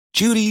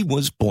Judy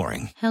was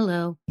boring.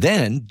 Hello.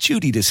 Then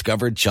Judy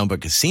discovered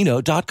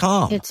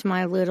ChumbaCasino.com. It's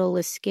my little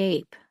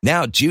escape.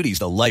 Now Judy's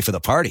the life of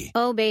the party.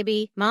 Oh,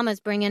 baby, mama's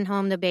bringing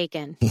home the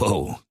bacon.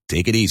 Whoa,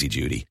 take it easy,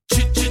 Judy.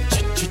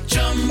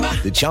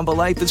 The Chumba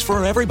life is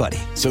for everybody.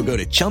 So go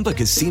to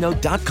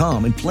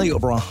ChumbaCasino.com and play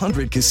over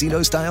 100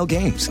 casino-style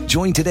games.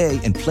 Join today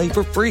and play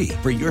for free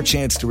for your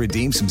chance to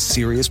redeem some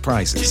serious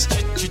prizes.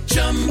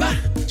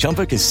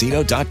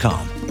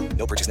 ChumbaCasino.com.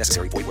 No purchase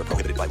necessary. Void where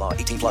prohibited by law.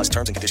 18 plus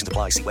terms and conditions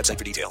apply. See website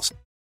for details.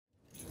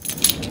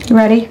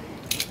 Ready?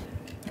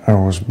 I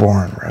was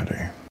born ready.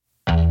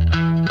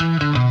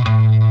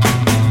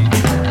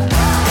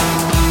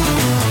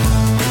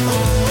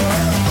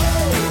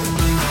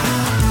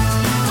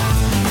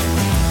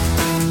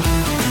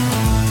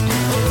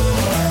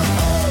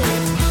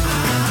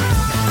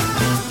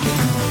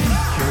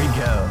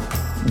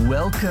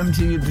 Welcome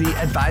to the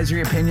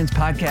Advisory Opinions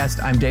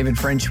Podcast. I'm David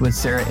French with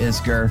Sarah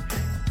Isgur,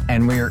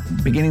 and we're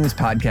beginning this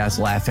podcast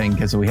laughing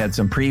because we had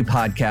some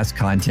pre-podcast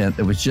content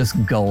that was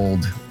just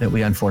gold that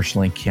we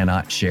unfortunately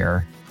cannot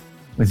share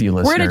with you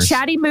listeners. We're in a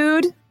chatty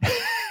mood,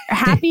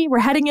 happy. We're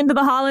heading into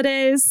the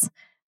holidays,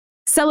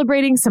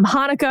 celebrating some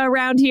Hanukkah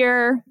around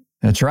here.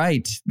 That's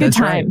right. Good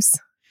times.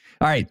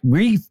 Right. All right,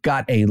 we've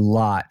got a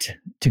lot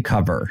to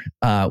cover.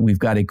 We've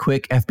got a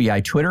quick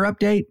FBI Twitter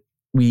update.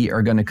 We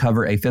are going to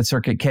cover a Fifth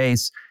Circuit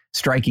case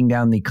striking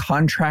down the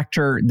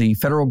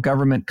federal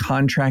government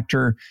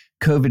contractor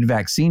COVID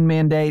vaccine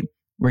mandate.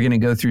 We're going to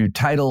go through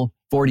Title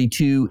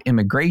 42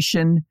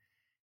 immigration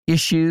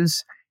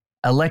issues.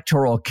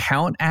 Electoral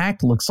Count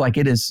Act looks like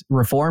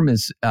reform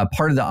is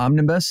part of the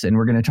omnibus, and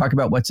we're going to talk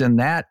about what's in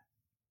that.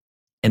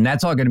 And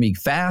that's all going to be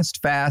fast.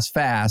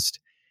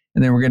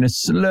 And then we're going to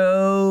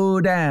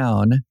slow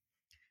down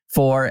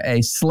for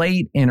a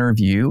Slate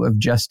interview of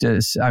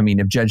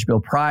Judge Bill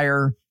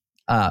Pryor.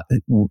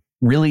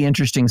 Really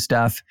interesting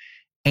stuff.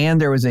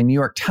 And there was a New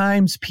York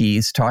Times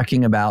piece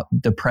talking about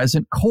the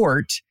present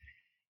court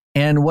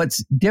and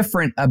what's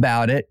different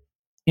about it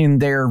in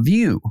their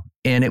view.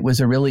 And it was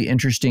a really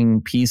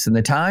interesting piece in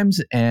the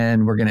Times,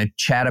 and we're going to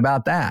chat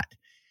about that.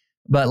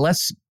 But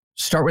let's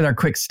start with our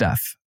quick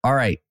stuff. All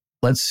right,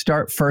 let's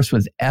start first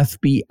with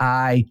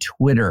FBI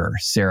Twitter.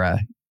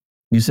 Sarah,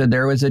 you said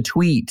there was a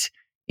tweet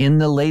in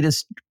the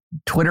latest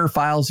Twitter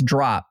files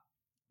drop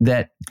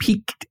that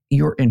piqued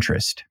your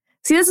interest.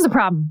 See, this is the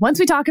problem. Once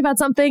we talk about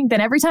something,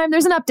 then every time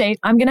there's an update,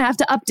 I'm going to have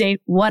to update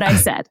what I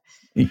said.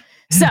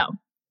 So,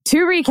 to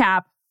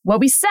recap,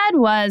 what we said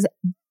was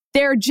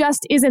there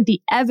just isn't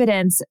the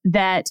evidence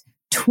that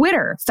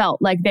Twitter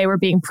felt like they were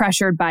being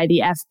pressured by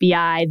the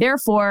FBI.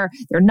 Therefore,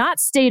 they're not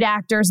state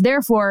actors.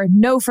 Therefore,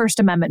 no First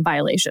Amendment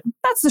violation.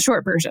 That's the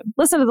short version.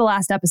 Listen to the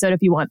last episode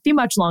if you want the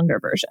much longer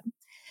version.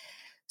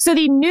 So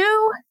the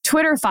new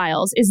Twitter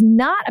files is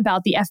not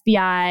about the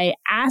FBI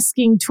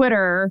asking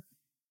Twitter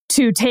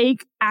to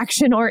take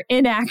action or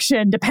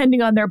inaction, depending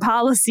on their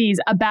policies,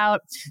 about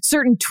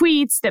certain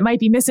tweets that might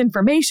be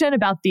misinformation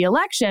about the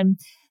election.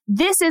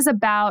 This is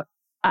about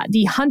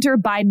the Hunter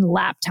Biden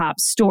laptop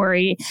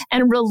story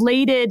and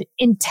related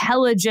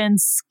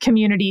intelligence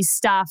community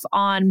stuff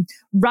on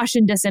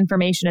Russian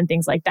disinformation and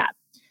things like that.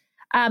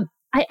 I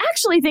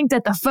actually think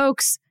that the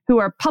folks who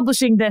are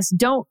publishing this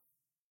don't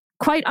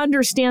quite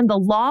understand the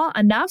law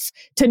enough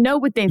to know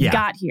what they've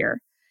got here.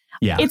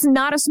 Yeah. It's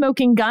not a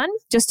smoking gun,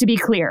 just to be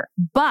clear,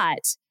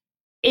 but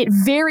it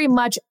very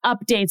much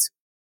updates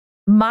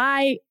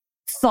my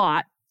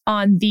thought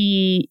on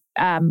the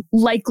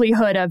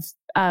likelihood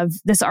of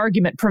this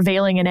argument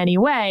prevailing in any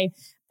way.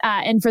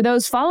 And for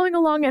those following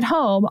along at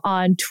home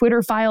on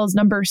Twitter files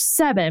number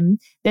 7,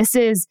 this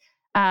is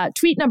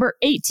tweet number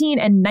 18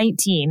 and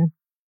 19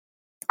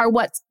 are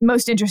what's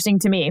most interesting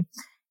to me.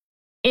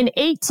 In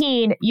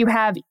 18, you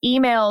have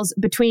emails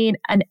between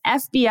an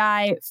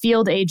FBI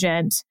field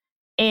agent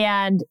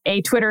and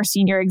a Twitter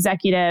senior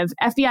executive.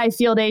 FBI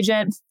field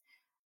agent.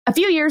 A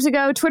few years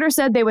ago, Twitter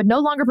said they would no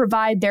longer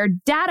provide their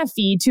data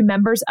feed to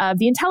members of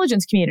the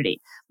intelligence community.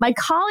 My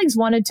colleagues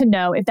wanted to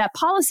know if that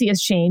policy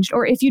has changed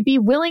or if you'd be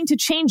willing to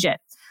change it.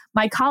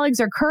 My colleagues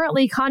are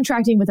currently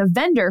contracting with a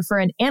vendor for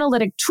an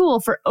analytic tool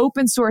for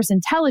open source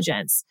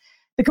intelligence.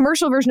 The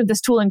commercial version of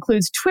this tool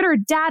includes Twitter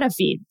data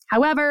feed.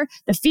 However,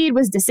 the feed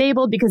was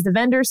disabled because the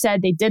vendor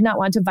said they did not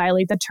want to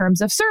violate the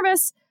terms of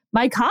service.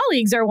 My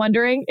colleagues are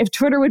wondering if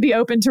Twitter would be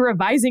open to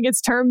revising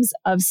its terms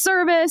of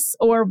service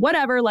or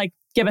whatever, like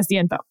give us the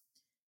info.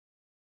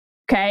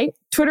 Okay,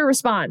 Twitter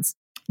responds.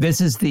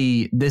 This is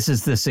the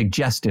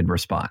suggested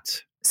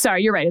response.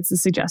 Sorry, you're right. It's the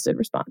suggested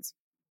response.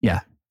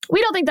 Yeah.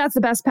 We don't think that's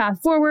the best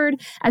path forward.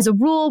 As a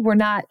rule, we're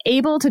not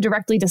able to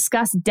directly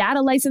discuss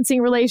data licensing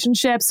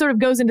relationships, sort of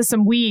goes into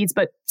some weeds,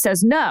 but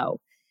says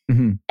no.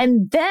 Mm-hmm.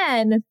 And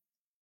then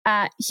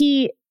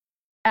he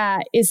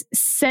is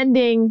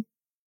sending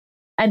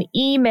an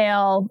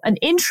email, an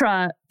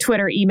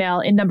intra-Twitter email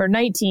in number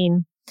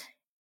 19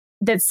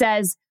 that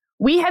says,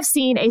 we have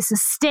seen a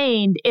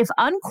sustained, if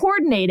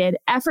uncoordinated,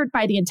 effort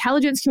by the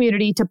intelligence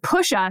community to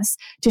push us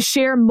to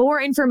share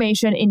more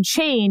information and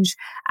change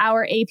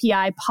our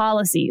API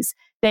policies.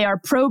 They are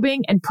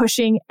probing and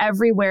pushing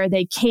everywhere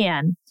they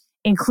can.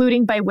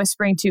 including by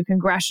whispering to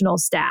congressional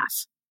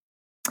staff.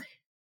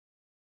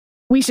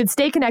 We should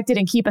stay connected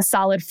and keep a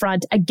solid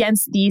front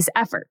against these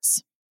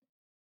efforts.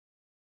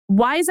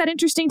 Why is that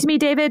interesting to me,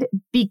 David?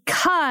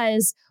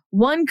 Because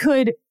one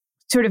could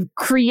sort of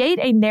create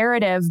a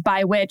narrative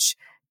by which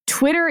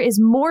Twitter is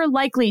more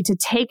likely to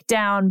take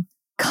down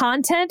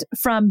content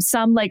from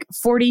some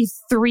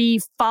 43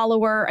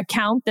 follower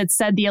account that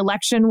said the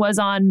election was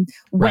on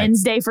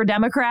Wednesday for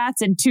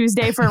Democrats and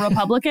Tuesday for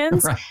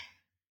Republicans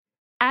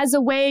as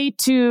a way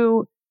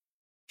to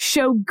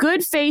show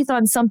good faith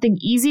on something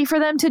easy for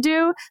them to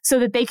do so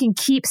that they can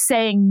keep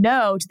saying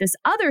no to this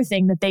other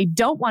thing that they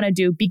don't want to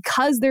do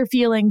because they're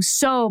feeling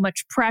so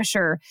much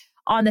pressure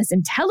on this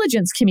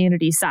intelligence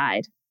community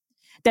side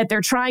that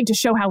they're trying to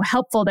show how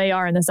helpful they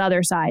are on this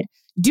other side.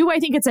 Do I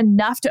think it's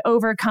enough to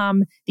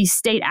overcome the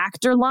state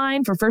actor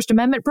line for First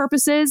Amendment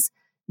purposes?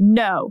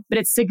 No, but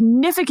it's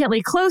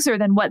significantly closer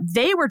than what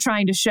they were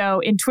trying to show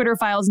in Twitter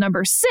Files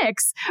number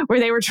 6, where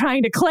they were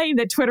trying to claim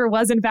that Twitter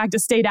was in fact a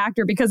state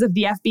actor because of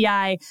the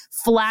FBI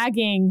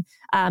flagging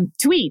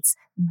tweets.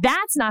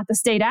 That's not the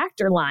state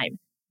actor line.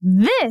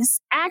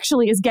 This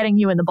actually is getting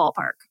you in the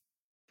ballpark.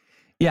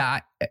 Yeah,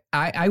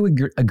 I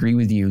would agree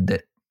with you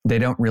that they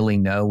don't really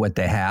know what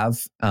they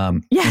have.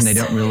 Yes. And they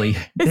don't really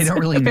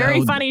know.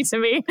 Very funny to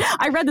me.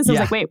 I read this. I was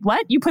like, wait,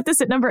 what? You put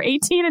this at number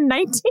 18 and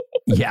 19?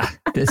 Yeah,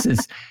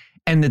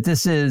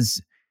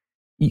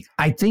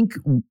 I think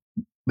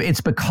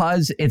it's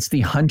because it's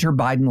the Hunter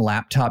Biden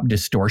laptop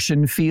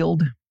distortion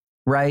field,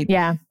 right?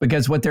 Yeah.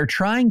 Because what they're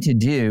trying to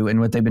do and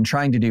what they've been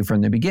trying to do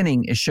from the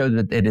beginning is show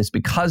that it is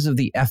because of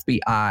the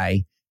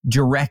FBI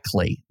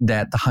directly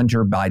that the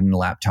Hunter Biden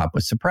laptop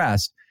was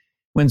suppressed.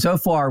 When so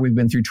far we've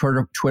been through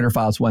Twitter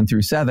Files 1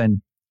 through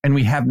 7, and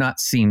we have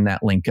not seen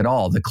that link at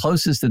all. The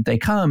closest that they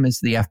come is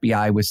the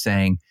FBI was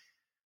saying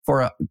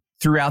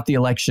throughout the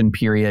election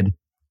period,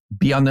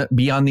 be on the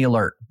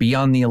alert, be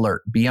on the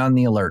alert, be on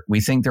the alert.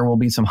 We think there will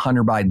be some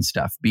Hunter Biden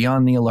stuff, be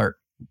on the alert.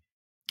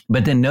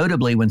 But then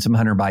notably, when some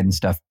Hunter Biden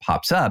stuff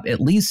pops up,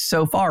 at least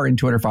so far in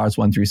Twitter Files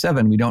 1 through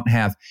 7, we don't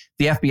have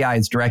the FBI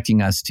is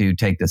directing us to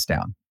take this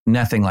down.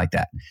 Nothing like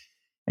that.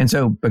 And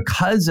so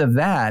because of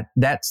that,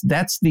 that's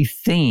the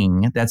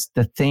thing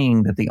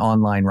that the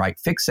online right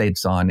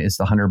fixates on is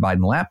the Hunter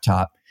Biden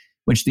laptop,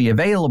 which the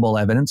available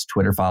evidence,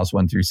 Twitter Files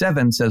 1 through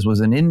 7, says was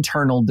an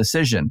internal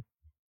decision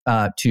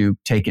to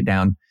take it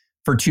down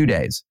for 2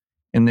 days.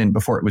 And then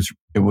before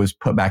it was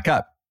put back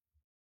up,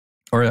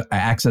 or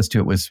access to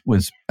it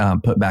was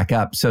put back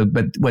up. So,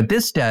 but what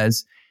this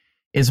does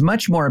is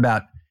much more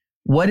about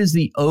what is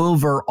the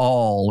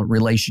overall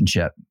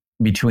relationship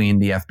between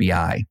the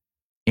FBI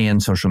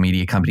and social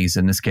media companies,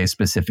 in this case,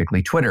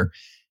 specifically Twitter.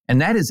 And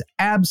that is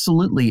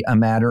absolutely a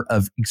matter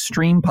of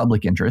extreme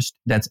public interest.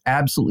 That's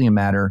absolutely a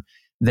matter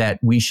that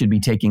we should be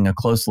taking a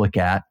close look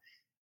at.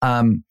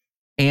 And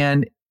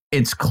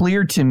it's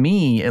clear to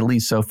me, at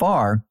least so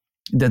far,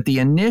 that the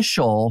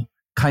initial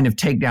kind of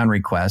takedown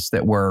requests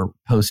that were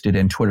posted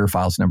in Twitter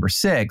Files number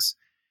 6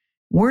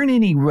 weren't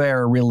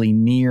anywhere really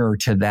near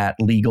to that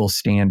legal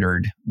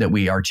standard that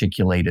we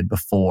articulated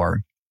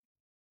before.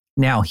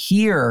 Now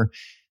here,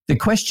 the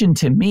question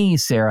to me,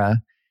 Sarah,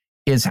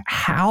 is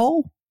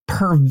how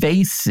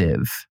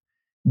pervasive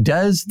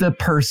does the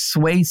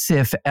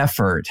persuasive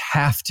effort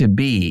have to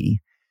be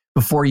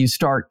before you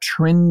start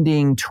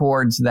trending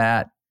towards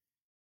that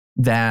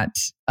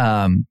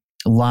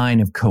line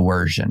of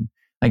coercion?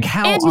 Like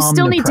how and you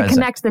still need to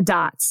connect the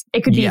dots.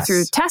 It could be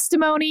through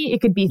testimony.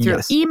 It could be through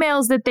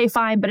emails that they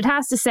find, but it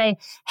has to say,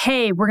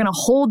 hey, we're going to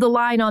hold the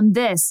line on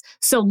this.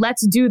 So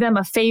let's do them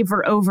a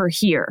favor over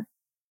here.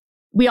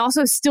 We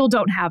also still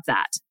don't have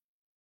that.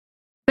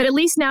 But at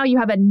least now you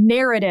have a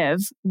narrative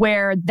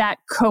where that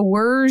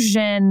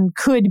coercion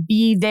could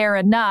be there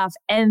enough,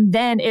 and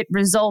then it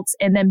results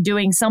in them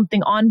doing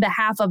something on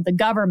behalf of the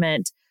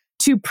government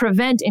to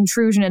prevent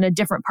intrusion in a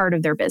different part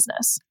of their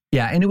business.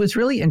 Yeah, and it was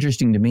really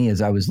interesting to me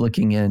as I was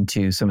looking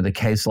into some of the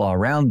case law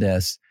around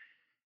this,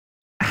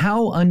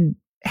 how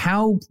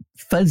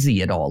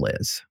fuzzy it all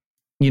is.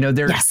 You know,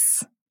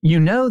 there's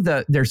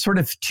there's sort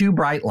of two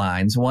bright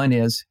lines. One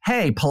is,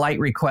 hey, polite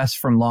requests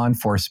from law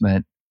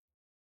enforcement.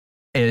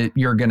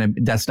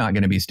 That's not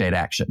going to be state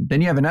action.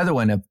 Then you have another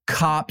one of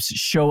cops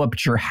show up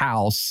at your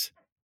house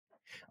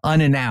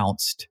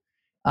unannounced.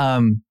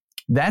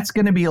 That's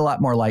going to be a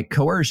lot more like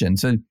coercion.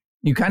 So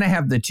you kind of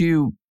have the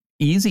two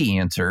easy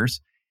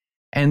answers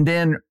and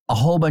then a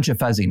whole bunch of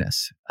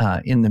fuzziness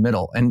in the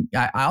middle. And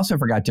I also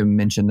forgot to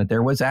mention that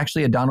there was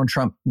actually a Donald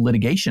Trump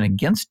litigation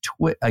against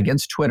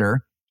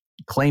Twitter,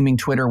 claiming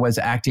Twitter was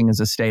acting as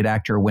a state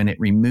actor when it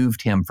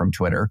removed him from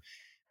Twitter,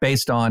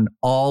 based on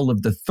all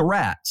of the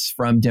threats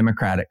from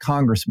Democratic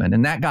congressmen.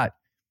 And that got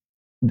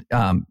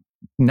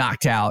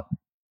knocked out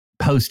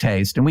post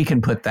haste. And we can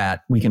put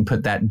that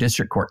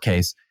district court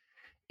case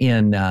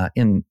in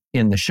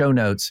the show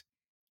notes.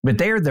 But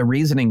there, the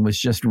reasoning was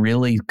just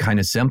really kind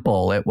of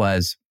simple. It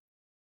was,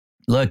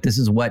 look, this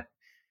is what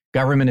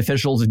government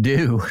officials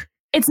do.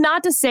 It's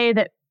not to say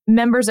that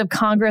members of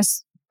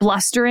Congress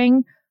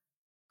blustering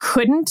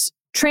couldn't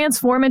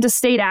transform into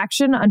state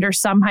action under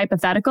some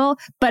hypothetical.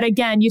 But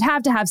again, you'd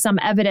have to have some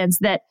evidence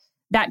that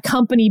that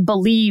company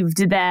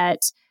believed that,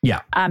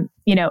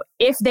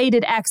 if they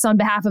did X on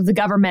behalf of the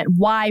government,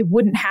 Y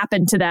wouldn't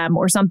happen to them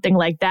or something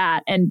like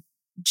that. And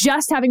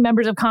just having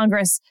members of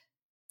Congress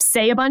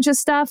say a bunch of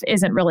stuff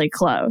isn't really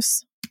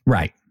close.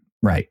 Right.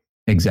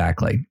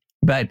 Exactly.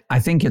 But I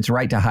think it's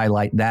right to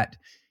highlight that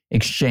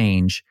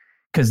exchange,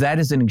 because that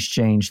is an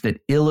exchange that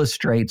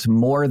illustrates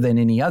more than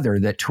any other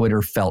that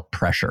Twitter felt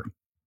pressure.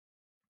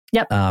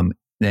 Yep. And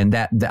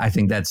that I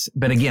think that's,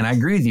 but again, I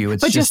agree with you.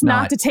 It's just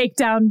not to take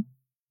down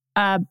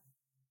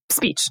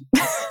speech.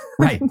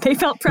 Right. They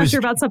felt pressure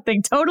about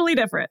something totally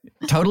different.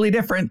 Totally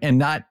different, and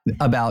not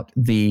about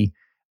the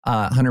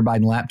Hunter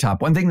Biden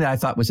laptop. One thing that I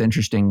thought was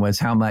interesting was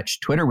how much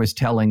Twitter was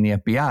telling the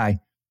FBI,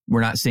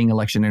 we're not seeing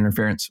election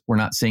interference. We're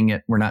not seeing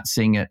it. We're not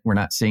seeing it. We're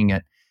not seeing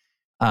it.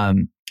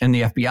 And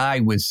the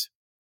FBI was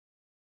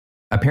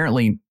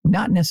apparently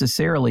not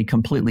necessarily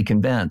completely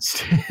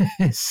convinced.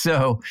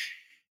 So,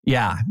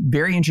 yeah,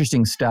 very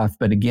interesting stuff.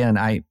 But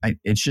again,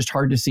 it's just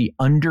hard to see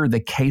under the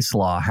case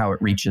law how it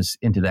reaches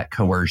into that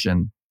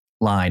coercion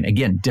line.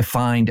 Again,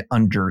 defined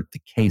under the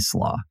case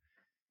law.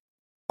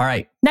 All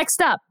right.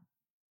 Next up.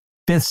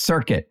 Fifth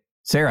Circuit.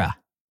 Sarah.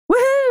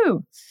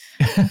 Woohoo!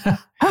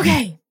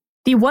 Okay.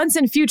 The once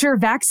and future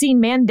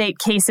vaccine mandate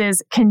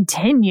cases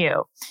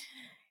continue.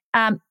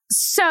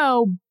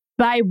 So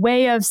by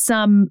way of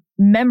some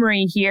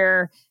memory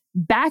here,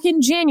 back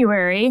in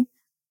January,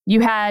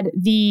 you had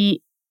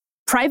the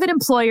private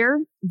employer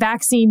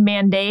vaccine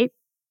mandate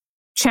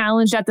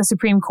challenged at the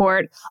Supreme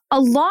Court,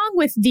 along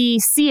with the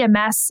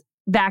CMS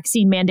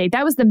vaccine mandate.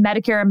 That was the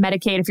Medicare and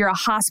Medicaid. If you're a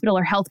hospital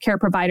or healthcare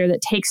provider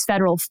that takes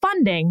federal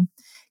funding,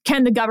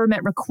 can the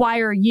government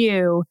require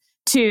you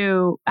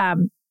to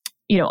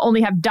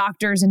only have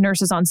doctors and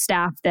nurses on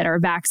staff that are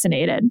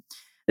vaccinated?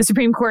 The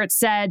Supreme Court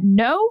said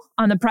no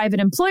on the private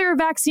employer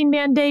vaccine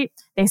mandate.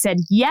 They said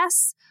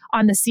yes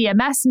on the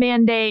CMS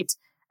mandate.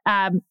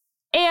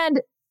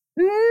 And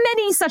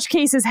many such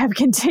cases have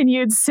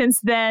continued since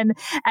then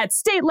at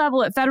state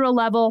level, at federal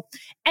level.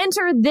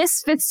 Enter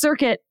this Fifth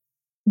Circuit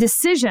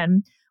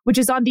decision, which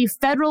is on the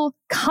federal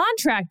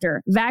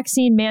contractor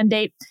vaccine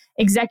mandate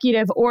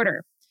executive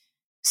order.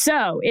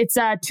 So it's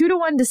a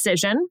 2-1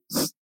 decision.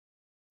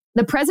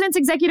 The president's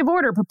executive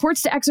order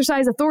purports to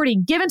exercise authority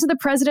given to the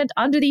president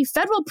under the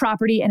Federal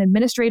Property and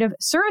Administrative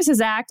Services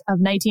Act of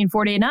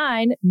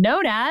 1949,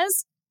 known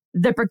as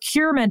the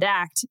Procurement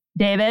Act.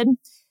 David?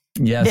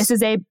 Yes.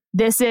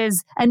 This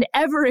is an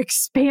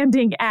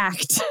ever-expanding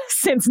act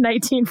since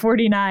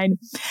 1949.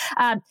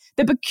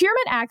 The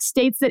Procurement Act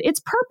states that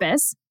its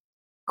purpose,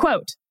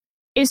 quote,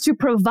 is to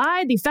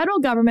provide the federal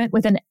government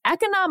with an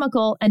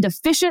economical and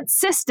efficient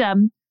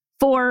system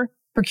for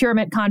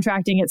procurement,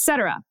 contracting,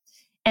 etc.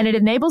 And it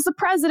enables the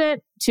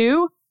president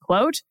to,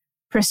 quote,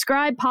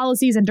 prescribe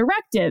policies and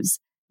directives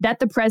that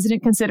the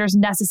president considers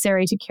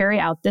necessary to carry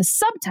out this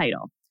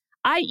subtitle,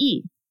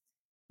 i.e.,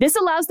 this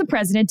allows the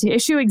president to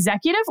issue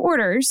executive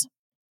orders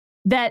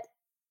that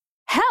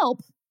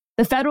help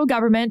the federal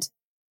government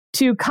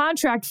to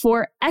contract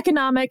for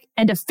economic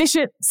and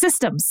efficient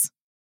systems.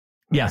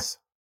 Yes.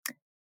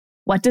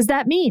 What does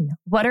that mean?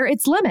 What are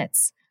its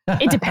limits?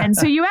 It depends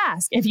who you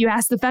ask. If you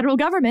ask the federal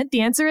government,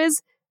 the answer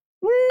is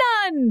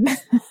none.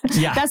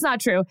 Yeah. That's not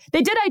true.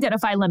 They did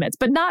identify limits,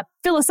 but not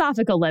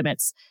philosophical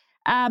limits.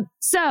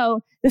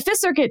 So the Fifth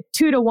Circuit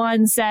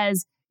 2-1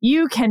 says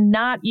you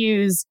cannot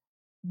use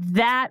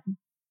that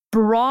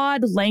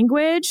broad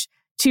language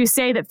to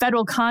say that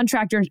federal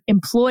contractor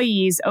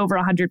employees over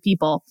 100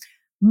 people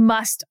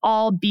must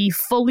all be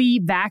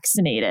fully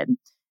vaccinated.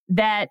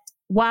 That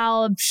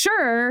while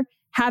sure,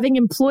 having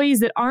employees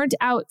that aren't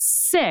out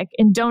sick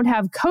and don't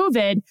have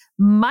COVID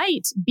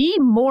might be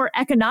more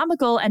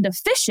economical and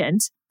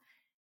efficient,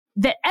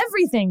 that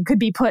everything could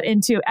be put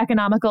into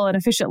economical and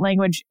efficient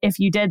language if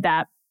you did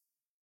that.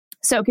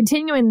 So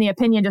continuing the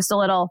opinion just a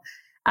little,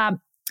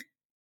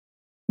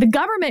 the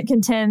government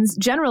contends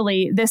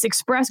generally this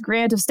express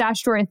grant of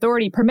statutory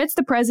authority permits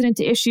the president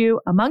to issue,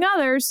 among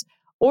others,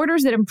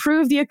 orders that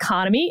improve the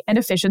economy and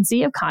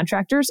efficiency of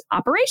contractors'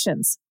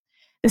 operations.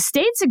 The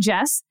state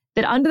suggests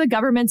that under the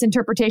government's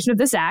interpretation of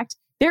this act,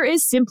 there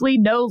is simply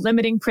no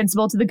limiting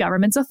principle to the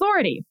government's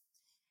authority.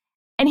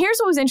 And here's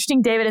what was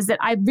interesting, David, is that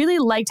I really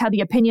liked how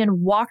the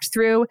opinion walked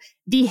through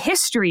the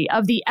history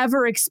of the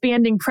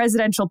ever-expanding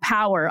presidential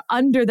power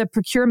under the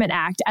Procurement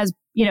Act, as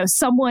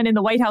someone in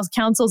the White House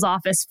counsel's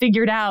office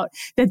figured out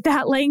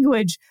that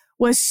language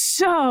was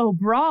so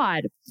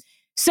broad.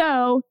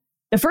 So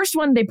the first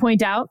one they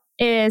point out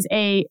is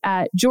a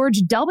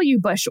George W.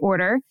 Bush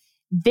order.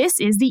 This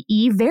is the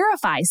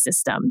E-Verify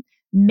system,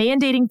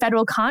 mandating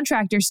federal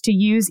contractors to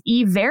use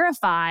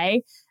E-Verify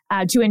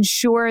to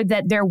ensure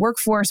that their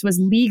workforce was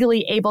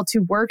legally able to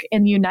work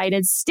in the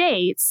United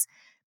States.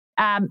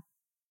 The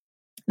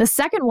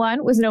second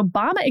one was an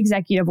Obama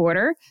executive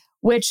order,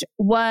 which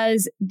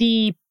was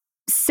the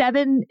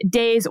 7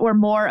 days or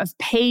more of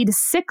paid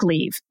sick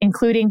leave,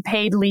 including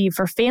paid leave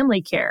for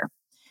family care.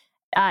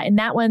 In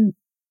that one,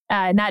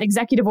 In that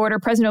executive order,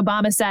 President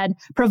Obama said,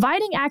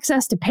 providing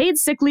access to paid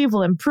sick leave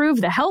will improve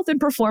the health and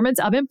performance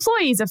of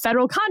employees of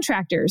federal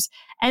contractors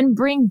and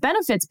bring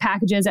benefits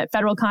packages at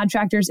federal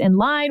contractors in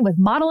line with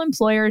model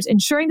employers,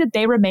 ensuring that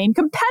they remain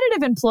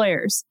competitive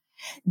employers.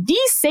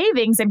 These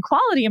savings and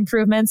quality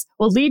improvements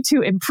will lead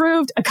to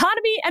improved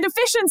economy and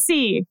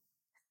efficiency.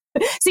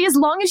 See, as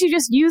long as you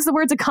just use the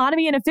words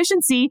economy and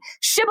efficiency,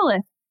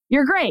 shibboleth,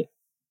 you're great.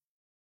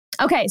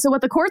 Okay, so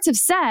what the courts have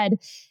said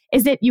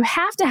is that you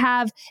have to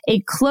have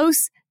a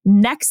close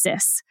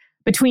nexus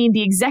between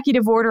the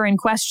executive order in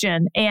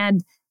question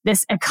and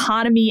this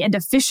economy and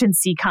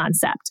efficiency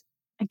concept.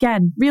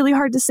 Again, really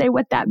hard to say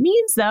what that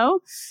means,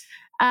 though.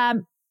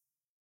 And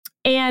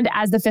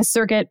as the Fifth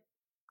Circuit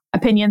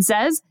opinion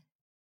says,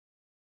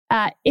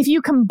 if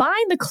you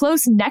combine the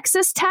close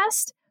nexus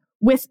test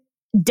with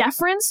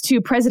deference to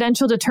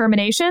presidential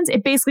determinations,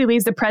 it basically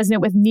leaves the president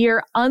with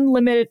near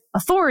unlimited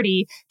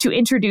authority to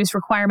introduce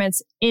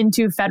requirements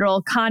into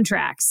federal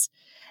contracts.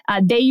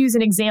 They use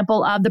an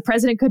example of the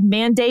president could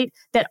mandate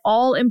that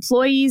all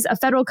employees of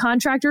federal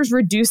contractors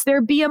reduce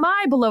their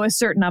BMI below a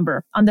certain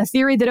number on the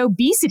theory that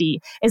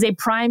obesity is a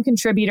prime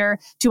contributor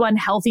to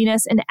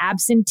unhealthiness and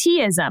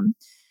absenteeism.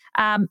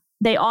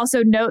 They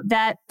also note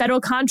that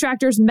federal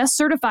contractors must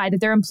certify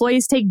that their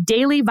employees take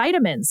daily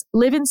vitamins,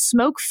 live in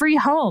smoke-free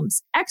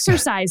homes,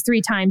 exercise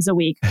 3 times a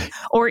week,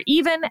 or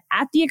even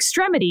at the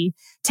extremity,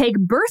 take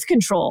birth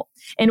control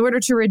in order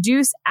to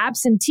reduce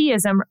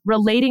absenteeism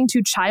relating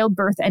to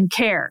childbirth and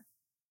care.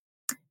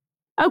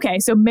 Okay,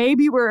 so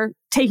maybe we're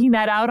taking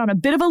that out on a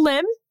bit of a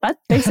limb, but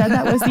they said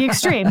that was the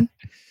extreme.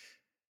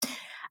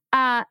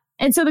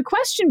 And so the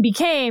question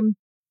became,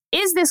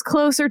 is this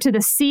closer to the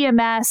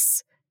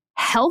CMS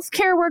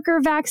healthcare worker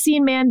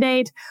vaccine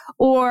mandate,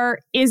 or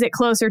is it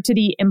closer to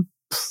the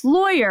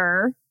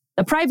employer,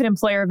 the private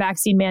employer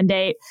vaccine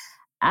mandate?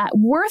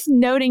 Worth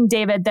noting,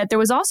 David, that there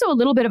was also a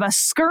little bit of a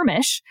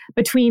skirmish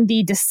between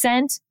the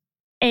dissent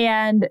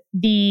and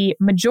the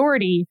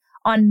majority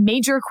on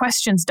major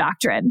questions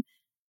doctrine.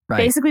 Right.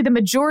 Basically, the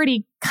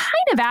majority kind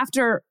of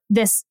after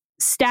this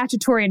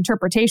statutory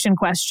interpretation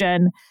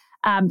question,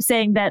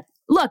 saying that,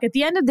 look, at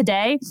the end of the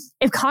day,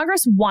 if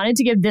Congress wanted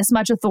to give this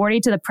much authority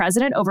to the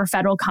president over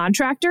federal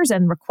contractors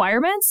and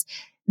requirements,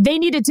 they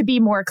needed to be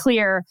more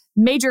clear.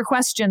 Major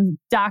question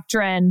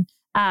doctrine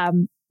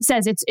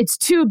says it's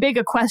too big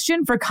a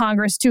question for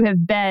Congress to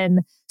have been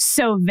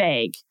so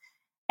vague.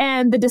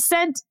 And the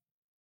dissent,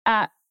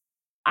 the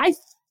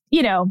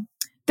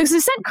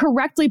dissent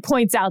correctly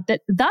points out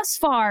that thus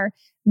far,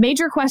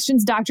 major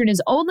questions doctrine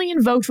is only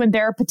invoked when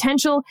there are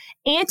potential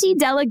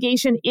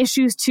anti-delegation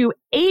issues to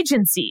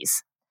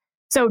agencies.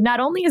 So not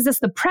only is this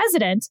the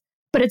president,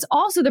 but it's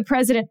also the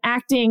president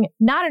acting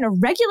not in a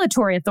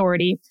regulatory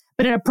authority,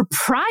 but in a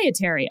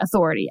proprietary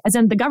authority, as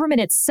in the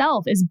government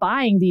itself is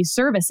buying these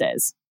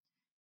services.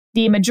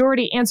 The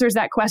majority answers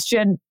that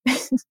question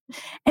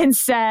and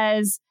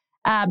says,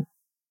 the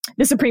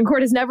Supreme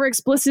Court has never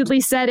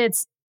explicitly said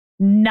it's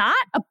not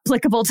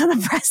applicable to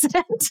the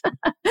president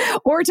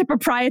or to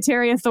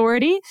proprietary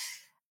authority.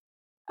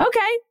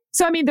 Okay,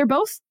 so I mean, they're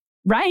both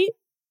right.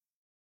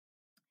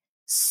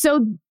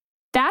 So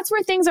that's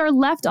where things are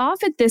left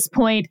off at this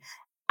point.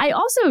 I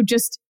also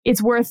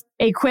it's worth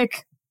a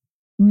quick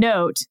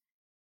note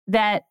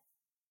that,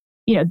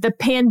 the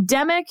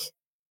pandemic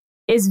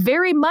is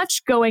very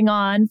much going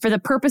on for the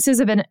purposes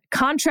of a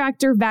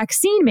contractor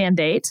vaccine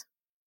mandate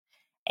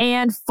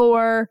and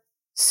for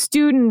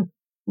student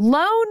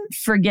loan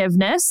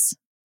forgiveness.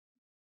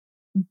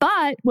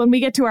 But when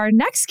we get to our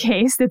next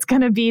case, that's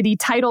going to be the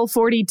Title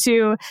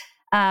 42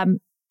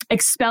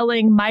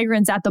 expelling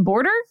migrants at the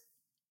border.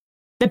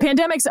 The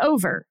pandemic's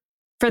over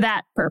for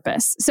that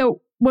purpose.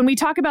 So when we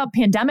talk about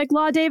pandemic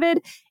law,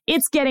 David,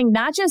 it's getting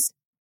not just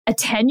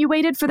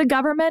attenuated for the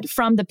government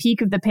from the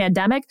peak of the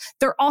pandemic,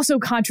 they're also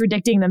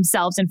contradicting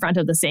themselves in front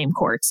of the same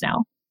courts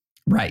now.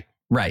 Right.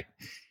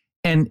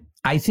 And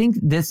I think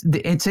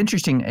it's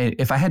interesting.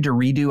 If I had to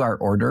redo our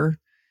order,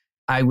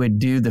 I would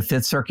do the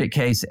Fifth Circuit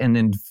case and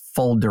then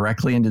fold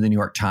directly into the New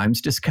York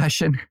Times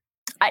discussion.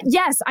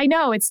 Yes, I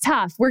know. It's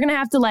tough. We're going to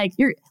have to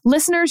your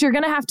listeners, you're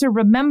going to have to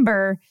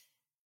remember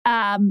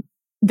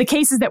the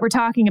cases that we're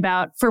talking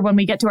about for when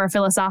we get to our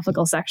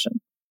philosophical section.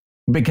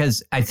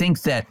 Because I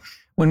think that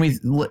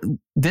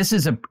this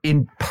is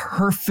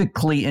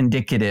perfectly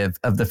indicative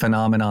of the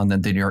phenomenon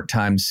that the New York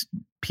Times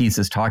piece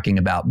is talking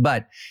about.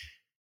 But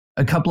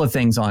a couple of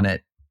things on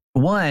it.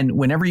 One,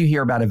 whenever you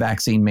hear about a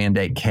vaccine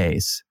mandate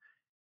case,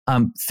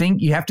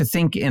 you have to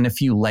think in a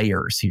few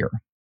layers here.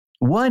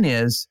 One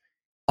is,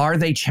 are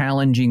they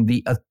challenging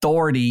the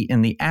authority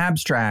in the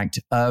abstract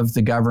of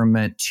the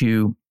government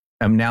to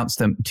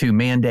to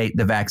mandate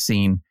the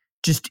vaccine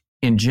just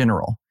in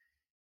general?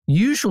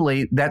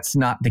 Usually that's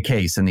not the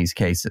case in these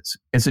cases.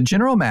 As a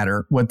general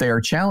matter, what they are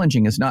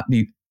challenging is not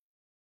the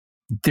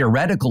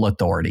theoretical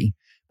authority,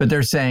 but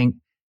they're saying,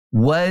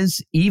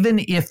 even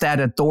if that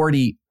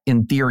authority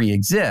in theory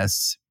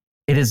exists,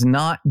 it has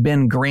not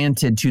been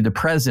granted to the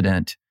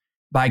president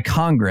by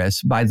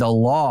Congress, by the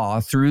law,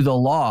 through the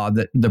law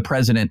that the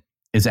president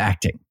is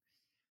acting.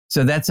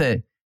 So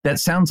that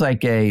sounds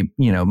like a,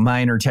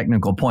 minor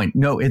technical point.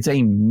 No, it's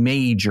a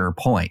major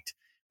point,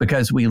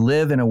 because we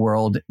live in a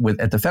world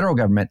at the federal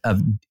government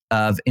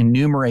of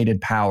enumerated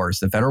powers.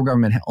 The federal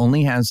government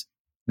only has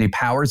the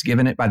powers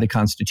given it by the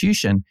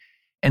Constitution.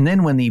 And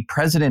then when the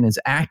president is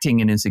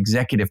acting in his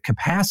executive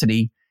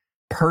capacity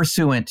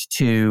pursuant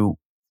to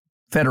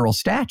federal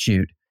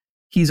statute,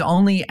 he's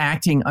only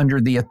acting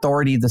under the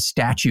authority the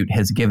statute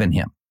has given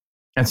him.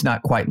 That's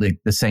not quite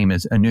the same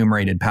as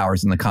enumerated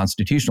powers in the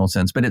constitutional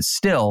sense, but it's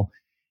still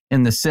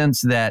in the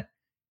sense that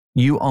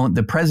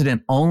the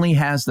president only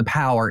has the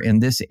power in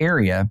this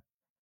area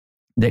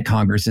that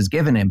Congress has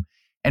given him.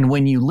 And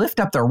when you lift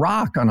up the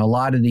rock on a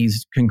lot of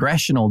these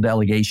congressional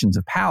delegations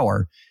of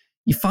power,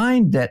 you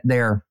find that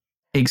they're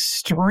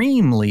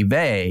extremely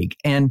vague,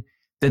 and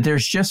that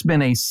there's just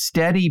been a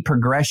steady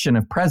progression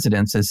of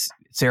presidents, as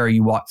Sarah,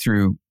 you walked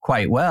through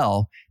quite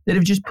well, that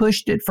have just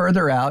pushed it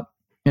further out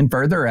and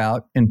further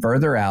out and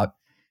further out,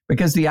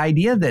 because the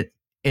idea that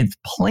it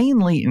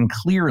plainly and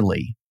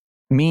clearly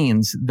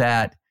means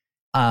that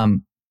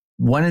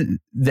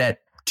that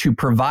to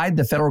provide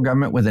the federal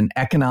government with an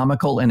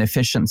economical and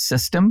efficient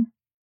system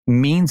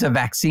means a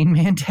vaccine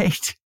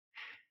mandate.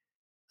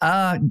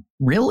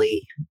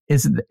 Really?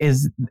 Is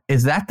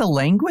that the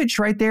language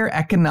right there?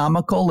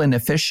 Economical and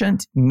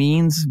efficient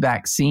means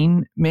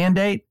vaccine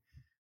mandate?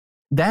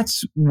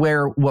 That's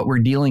what we're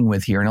dealing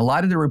with here. And a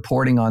lot of the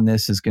reporting on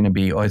this is going to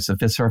be, it's the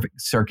Fifth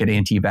Circuit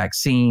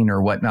anti-vaccine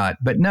or whatnot.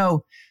 But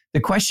no,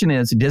 the question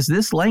is, does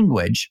this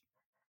language,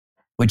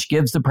 which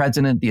gives the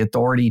president the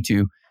authority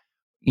to,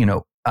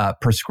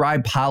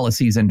 prescribe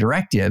policies and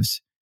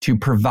directives to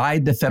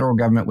provide the federal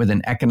government with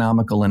an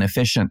economical and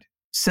efficient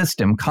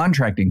system,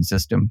 contracting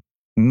system,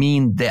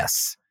 mean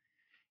this?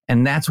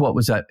 And that's what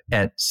was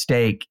at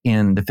stake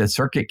in the Fifth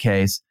Circuit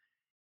case.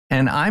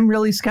 And I'm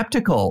really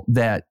skeptical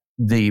that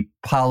the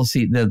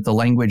policy, the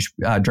language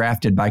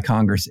drafted by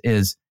Congress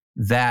is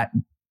that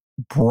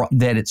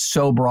it's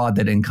so broad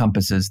that it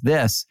encompasses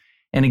this.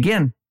 And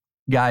again,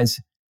 guys,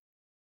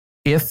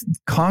 if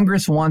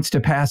Congress wants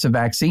to pass a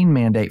vaccine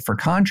mandate for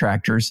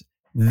contractors,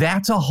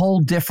 that's a whole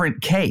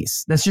different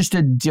case. That's just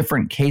a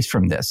different case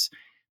from this.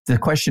 The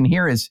question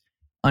here is,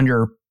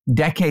 under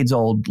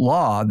decades-old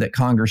law that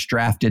Congress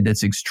drafted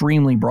that's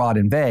extremely broad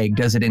and vague,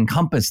 does it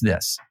encompass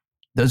this?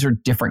 Those are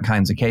different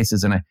kinds of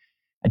cases. And I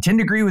tend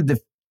to agree with the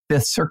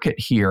Fifth Circuit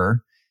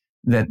here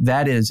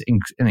that is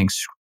an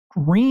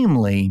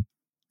extremely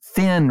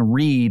thin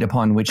reed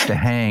upon which to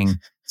hang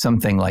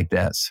something like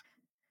this.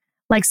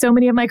 Like so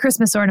many of my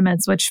Christmas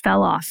ornaments, which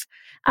fell off.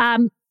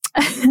 And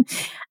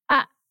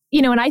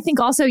I think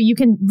also you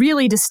can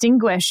really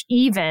distinguish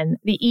even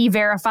the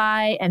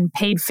E-Verify and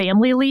paid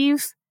family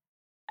leave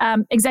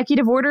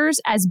executive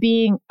orders as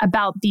being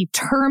about the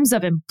terms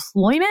of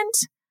employment.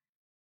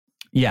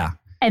 Yeah.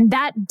 And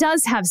that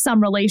does have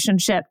some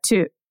relationship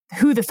to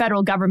who the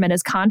federal government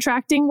is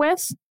contracting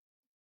with.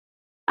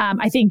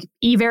 I think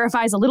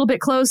E-Verify is a little bit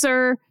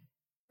closer.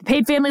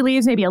 Paid family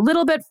leaves maybe a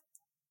little bit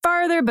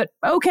farther, but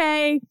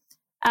okay.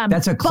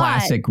 That's a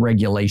classic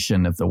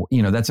regulation of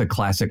that's a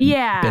classic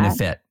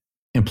benefit,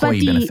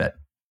 employee benefit.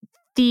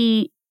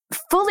 The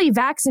fully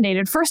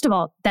vaccinated, first of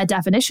all, that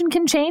definition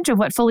can change of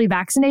what fully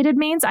vaccinated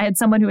means. I had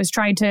someone who was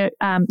trying to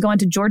go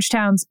onto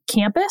Georgetown's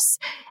campus,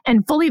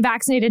 and fully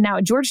vaccinated now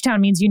at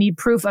Georgetown means you need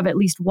proof of at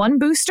least one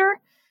booster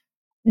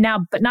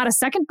now, but not a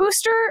second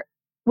booster,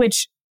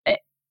 which,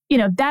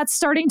 that's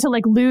starting to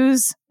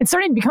lose. It's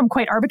starting to become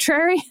quite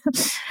arbitrary,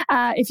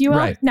 if you will.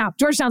 Right. Now,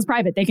 Georgetown's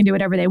private. They can do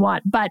whatever they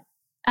want. But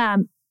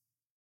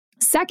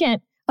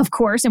second, of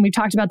course, and we've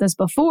talked about this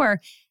before,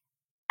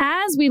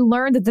 as we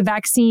learned that the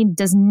vaccine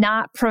does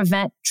not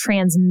prevent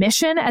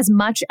transmission as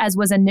much as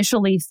was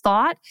initially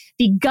thought,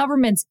 the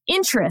government's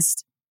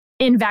interest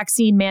in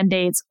vaccine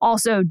mandates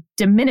also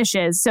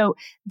diminishes. So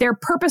their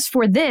purpose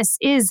for this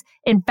is,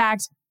 in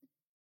fact,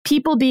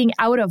 people being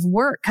out of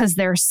work because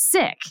they're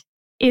sick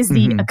is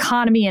the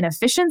economy and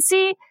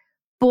efficiency.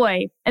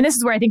 Boy, and this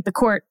is where I think the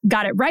court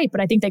got it right,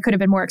 but I think they could have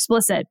been more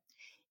explicit.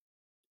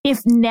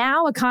 If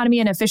now economy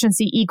and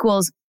efficiency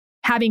equals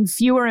having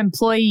fewer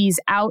employees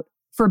out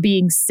for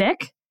being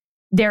sick,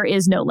 there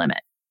is no limit.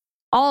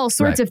 All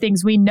sorts of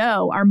things we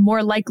know are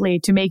more likely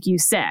to make you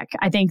sick.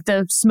 I think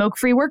the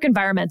smoke-free work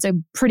environment's a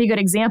pretty good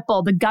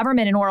example. The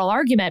government in oral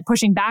argument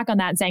pushing back on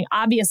that and saying,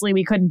 obviously,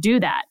 we couldn't do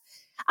that.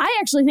 I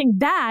actually think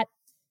that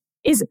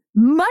is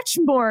much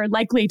more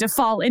likely to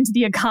fall into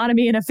the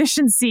economy and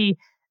efficiency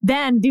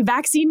than the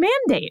vaccine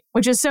mandate,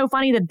 which is so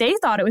funny that they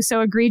thought it was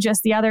so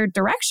egregious the other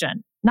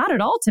direction. Not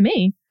at all to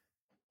me.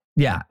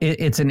 Yeah,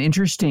 it's an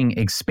interesting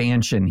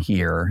expansion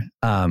here.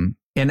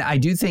 And I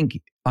do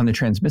think on the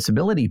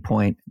transmissibility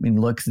point,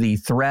 look, the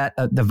threat,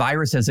 the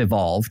virus has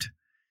evolved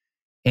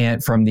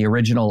and from the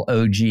original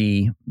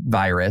OG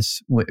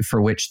virus,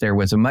 for which there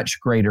was a much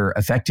greater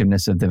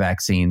effectiveness of the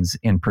vaccines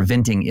in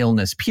preventing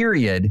illness,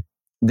 period,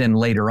 than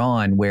later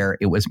on, where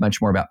it was much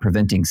more about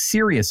preventing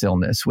serious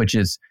illness, which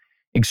is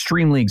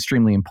extremely,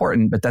 extremely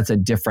important, but that's a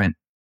different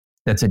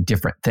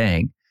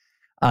thing.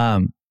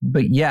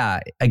 But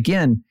yeah,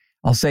 again,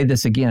 I'll say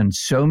this again.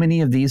 So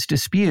many of these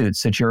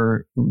disputes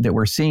that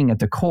we're seeing at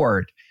the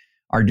court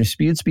are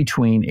disputes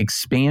between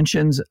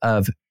expansions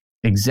of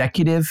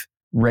executive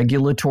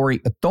regulatory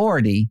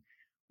authority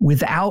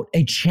without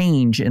a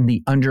change in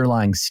the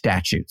underlying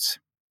statutes.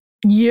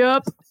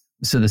 Yep.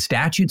 So the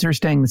statutes are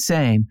staying the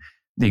same.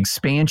 The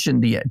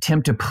expansion, the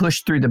attempt to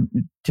push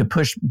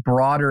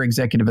broader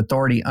executive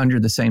authority under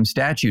the same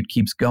statute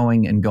keeps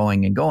going and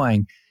going and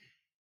going.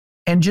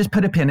 And just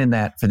put a pin in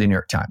that for the New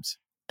York Times.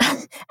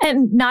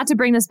 And not to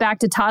bring this back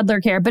to toddler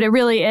care, but it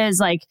really is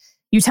like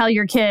you tell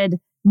your kid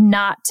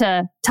not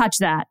to touch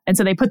that. And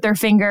so they put their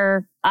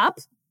finger up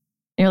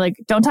and you're like,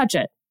 don't touch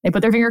it. They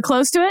put their finger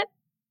close to it.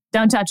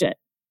 Don't touch it.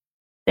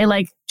 They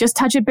like, just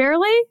touch it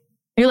barely.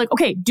 And you're like,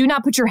 okay, do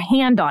not put your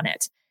hand on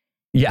it.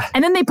 Yeah.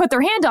 And then they put their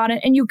hand on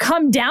it and you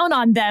come down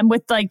on them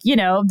with like,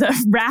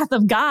 the wrath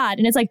of God.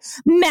 And it's like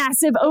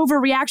massive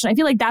overreaction. I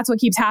feel like that's what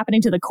keeps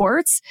happening to the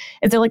courts.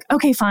 Is they're like,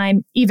 okay,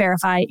 fine,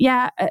 E-Verify.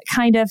 Yeah,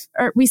 kind of.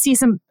 Or we see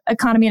some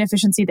economy and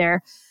efficiency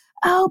there.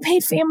 Oh,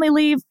 paid family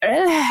leave.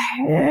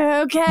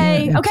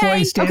 Okay.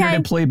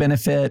 Employee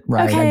benefit.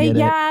 Right. Okay. I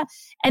get it.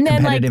 And then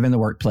competitive in the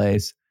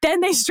workplace. Then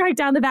they strike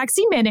down the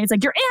vaccine mandate. It's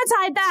like, you're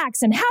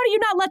anti-vax. And how do you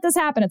not let this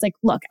happen? It's like,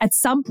 look, at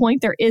some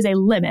point there is a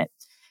limit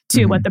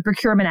to what the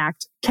Procurement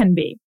Act can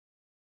be.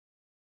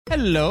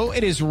 Hello,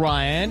 it is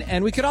Ryan,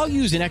 and we could all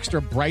use an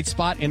extra bright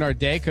spot in our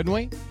day, couldn't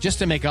we? Just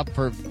to make up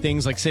for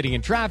things like sitting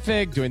in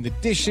traffic, doing the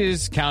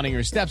dishes, counting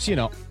your steps,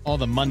 all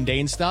the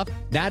mundane stuff.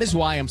 That is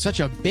why I'm such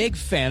a big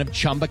fan of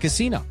Chumba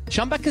Casino.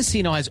 Chumba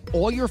Casino has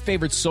all your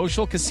favorite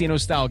social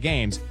casino-style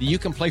games that you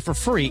can play for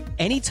free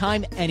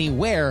anytime,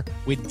 anywhere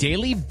with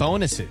daily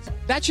bonuses.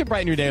 That should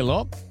brighten your day a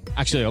little.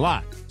 Actually, a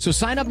lot. So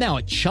sign up now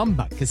at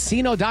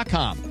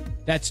ChumbaCasino.com.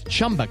 That's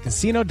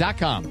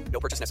ChumbaCasino.com. No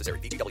purchase necessary.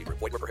 VGW Group.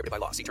 Void where prohibited by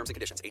law. See terms and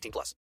conditions.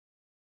 18+.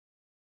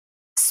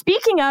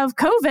 Speaking of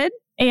COVID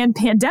and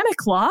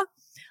pandemic law,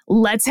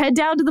 let's head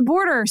down to the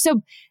border.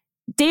 So,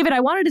 David, I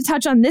wanted to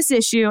touch on this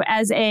issue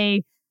as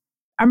a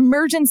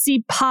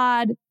emergency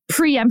pod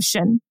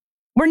preemption.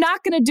 We're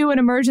not going to do an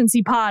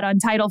emergency pod on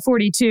Title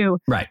 42,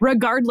 right,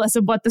 regardless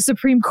of what the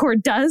Supreme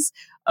Court does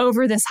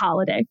over this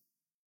holiday.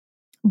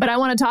 But I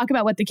want to talk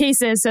about what the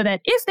case is so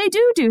that if they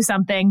do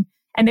something,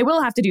 and they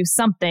will have to do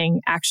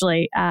something,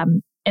 actually,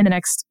 in the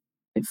next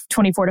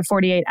 24 to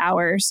 48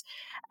 hours,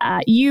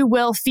 you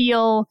will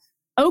feel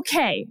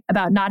okay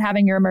about not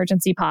having your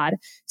emergency pod.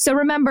 So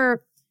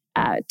remember,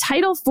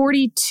 Title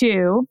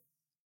 42,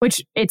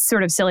 which it's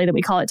sort of silly that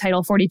we call it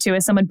Title 42,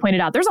 as someone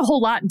pointed out. There's a whole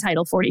lot in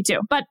Title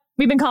 42, but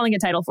we've been calling it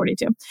Title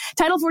 42.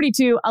 Title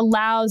 42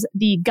 allows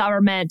the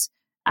government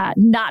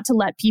not to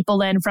let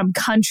people in from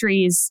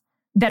countries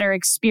that are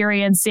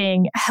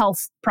experiencing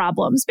health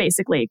problems,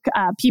 basically,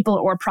 people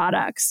or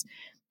products.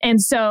 And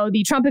so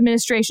the Trump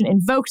administration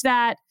invoked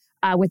that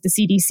with the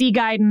CDC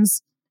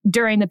guidance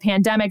during the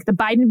pandemic. The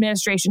Biden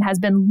administration has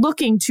been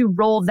looking to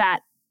roll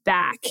that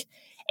back.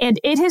 And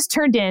it has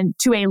turned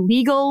into a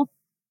legal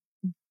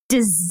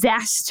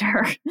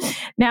disaster.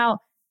 Now,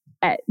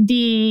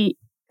 the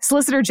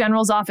Solicitor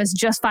General's office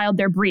just filed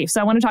their brief. So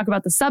I want to talk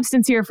about the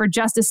substance here for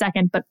just a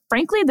second. But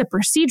frankly, the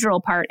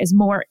procedural part is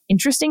more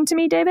interesting to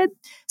me, David.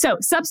 So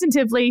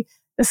substantively,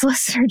 the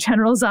Solicitor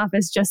General's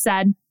office just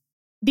said,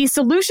 the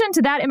solution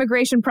to that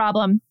immigration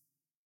problem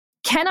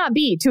cannot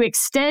be to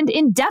extend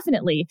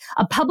indefinitely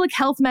a public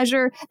health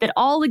measure that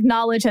all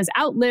acknowledge has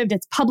outlived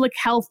its public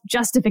health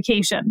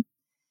justification.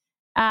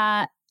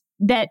 That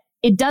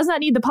it does not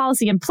need the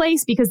policy in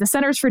place because the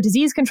Centers for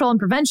Disease Control and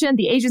Prevention,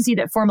 the agency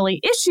that formally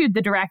issued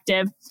the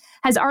directive,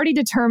 has already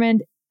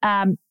determined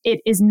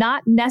it is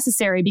not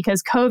necessary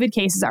because COVID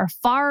cases are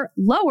far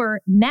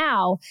lower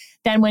now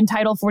than when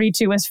Title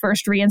 42 was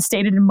first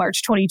reinstated in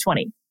March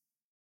 2020.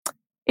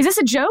 Is this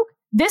a joke?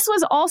 This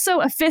was also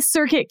a Fifth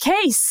Circuit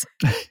case.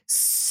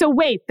 So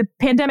wait, the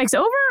pandemic's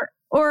over?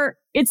 Or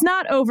it's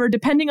not over,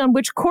 depending on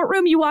which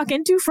courtroom you walk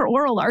into for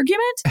oral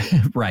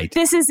argument? Right.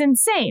 This is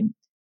insane.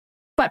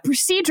 But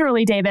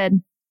procedurally,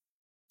 David,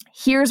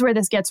 here's where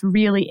this gets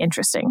really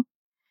interesting.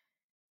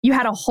 You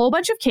had a whole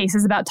bunch of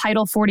cases about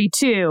Title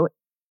 42,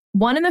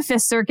 one in the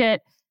Fifth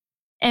Circuit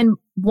and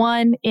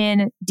one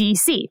in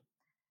D.C.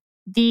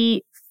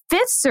 The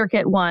Fifth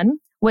Circuit one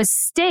was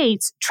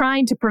states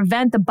trying to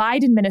prevent the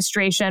Biden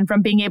administration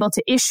from being able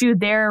to issue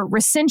their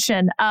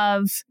rescission.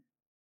 Not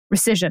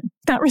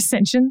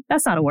rescission.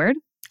 That's not a word.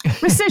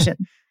 Rescission.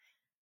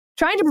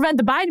 Trying to prevent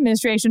the Biden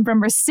administration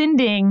from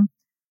rescinding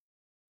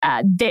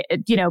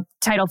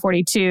Title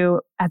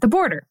 42 at the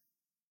border.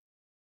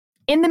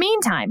 In the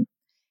meantime,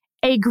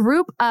 a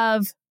group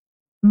of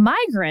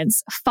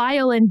migrants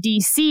file in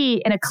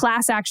D.C. in a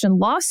class action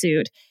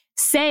lawsuit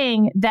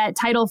saying that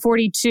Title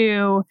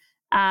 42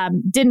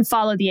 didn't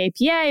follow the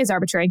APA, is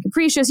arbitrary and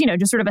capricious,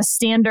 just sort of a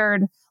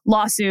standard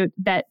lawsuit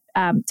that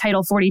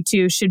Title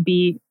 42 should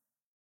be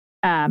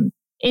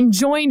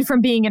enjoined from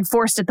being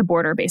enforced at the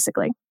border,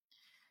 basically.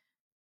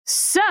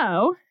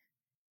 So,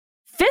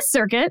 Fifth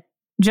Circuit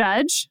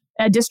judge,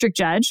 a district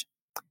judge,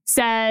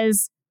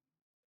 says,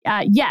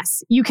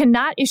 yes, you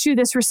cannot issue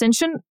this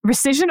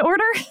rescission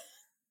order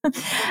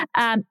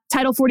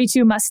Title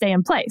 42 must stay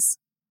in place.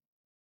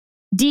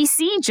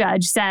 DC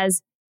judge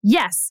says,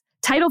 yes,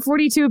 Title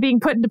 42 being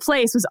put into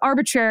place was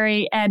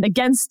arbitrary and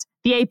against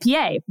the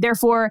APA.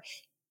 Therefore,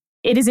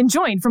 it is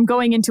enjoined from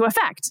going into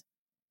effect.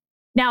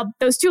 Now,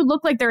 those two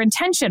look like they're in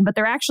tension, but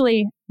they're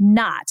actually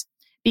not,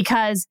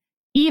 because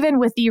even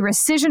with the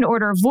rescission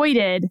order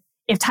voided,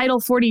 if Title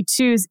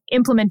 42's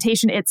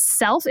implementation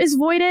itself is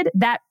voided,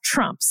 that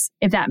trumps,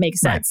 if that makes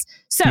sense.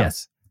 Right. So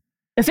yes.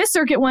 The Fifth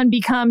Circuit one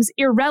becomes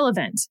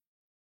irrelevant.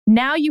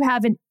 Now you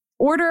have an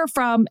order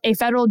from a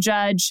federal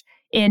judge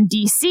in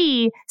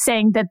DC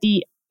saying that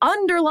the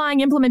underlying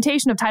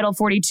implementation of Title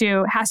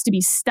 42 has to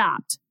be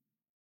stopped.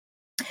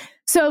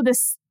 So the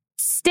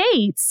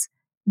states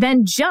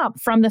then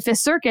jump from the Fifth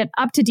Circuit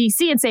up to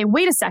DC and say,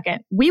 wait a second,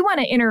 we want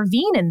to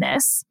intervene in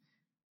this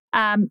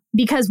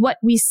because what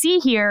we see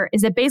here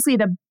is that basically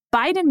the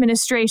Biden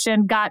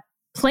administration got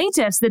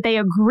plaintiffs that they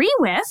agree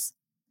with.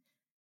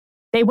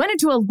 They went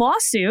into a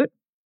lawsuit.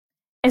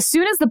 As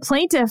soon as the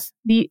plaintiff,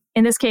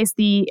 in this case,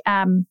 the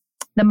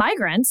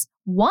migrants,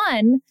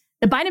 won,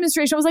 the Biden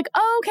administration was like,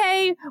 oh,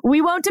 okay,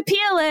 we won't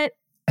appeal it.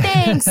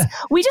 Thanks.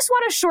 We just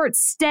want a short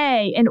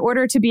stay in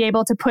order to be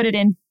able to put it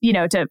in,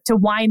 to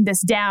wind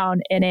this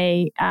down in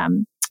a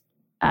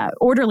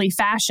orderly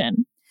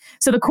fashion.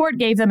 So the court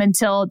gave them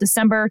until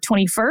December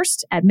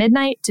 21st at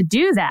midnight to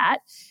do that.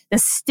 The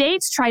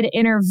states try to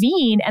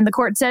intervene and the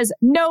court says,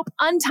 nope,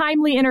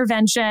 untimely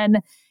intervention.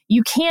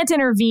 You can't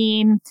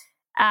intervene.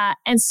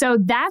 And so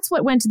that's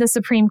what went to the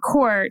Supreme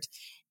Court.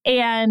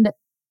 And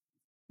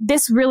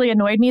this really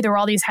annoyed me. There were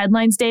all these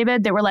headlines,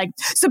 David, that were like,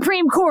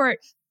 Supreme Court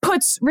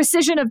puts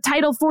rescission of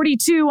Title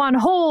 42 on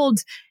hold.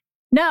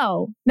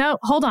 No,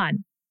 hold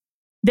on.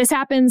 This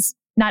happens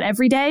not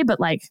every day, but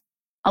like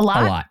a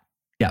lot. A lot.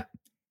 Yeah.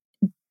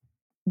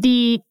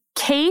 The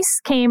case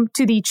came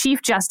to the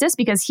Chief Justice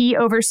because he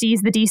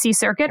oversees the DC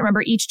Circuit.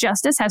 Remember, each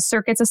justice has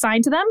circuits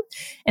assigned to them.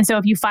 And so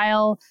if you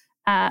file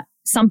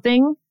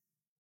something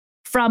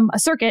from a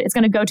circuit, it's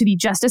going to go to the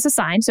justice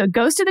assigned. So it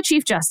goes to the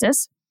Chief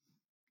Justice.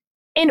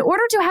 In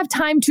order to have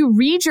time to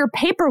read your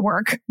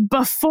paperwork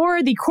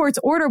before the court's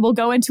order will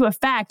go into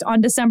effect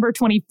on December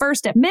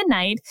 21st at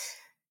midnight,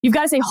 you've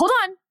got to say, hold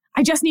on,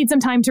 I just need some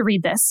time to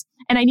read this.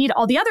 And I need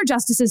all the other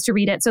justices to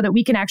read it so that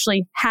we can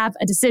actually have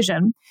a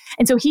decision.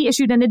 And so he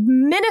issued an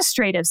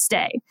administrative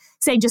stay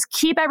saying, just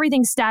keep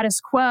everything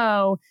status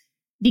quo.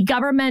 The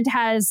government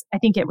has, I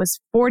think it was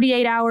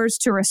 48 hours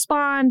to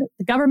respond.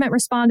 The government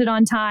responded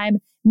on time.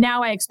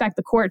 Now I expect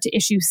the court to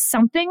issue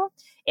something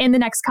in the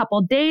next couple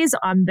of days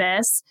on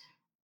this,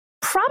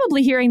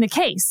 probably hearing the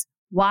case.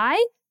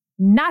 Why?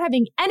 Not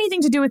having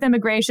anything to do with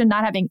immigration,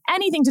 not having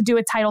anything to do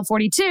with Title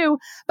 42,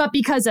 but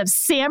because of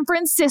San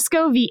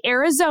Francisco v.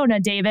 Arizona,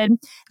 David.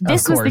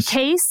 This was the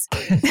case.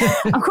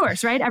 Of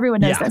course, right?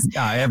 Everyone knows this.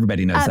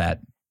 Everybody knows that.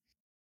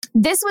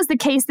 This was the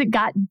case that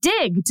got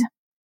digged.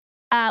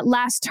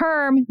 Last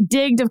term,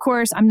 digged, of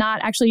course, I'm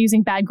not actually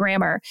using bad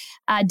grammar,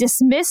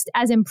 dismissed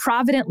as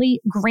improvidently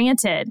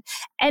granted.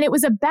 And it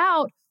was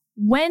about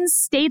when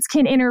states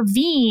can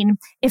intervene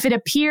if it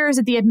appears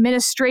that the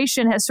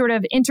administration has sort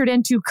of entered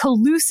into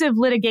collusive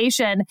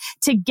litigation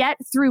to get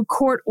through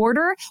court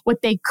order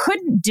what they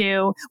couldn't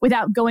do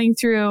without going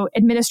through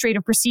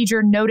administrative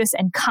procedure, notice,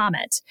 and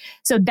comment.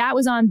 So that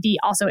was on the,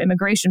 also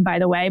immigration, by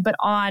the way, but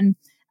on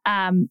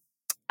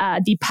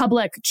the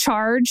public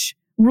charge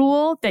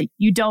rule that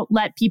you don't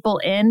let people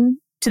in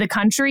to the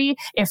country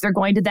if they're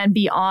going to then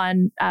be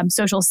on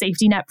social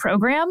safety net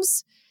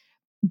programs.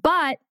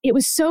 But it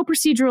was so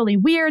procedurally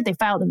weird. They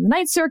filed in the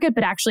Ninth Circuit,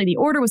 but actually the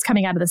order was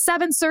coming out of the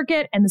Seventh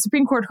Circuit, and the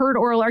Supreme Court heard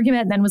oral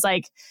argument and then was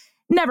like,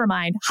 never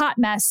mind, hot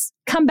mess,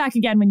 come back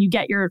again when you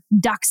get your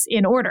ducks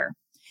in order.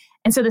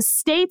 And so the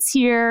states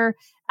here,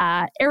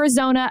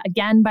 Arizona,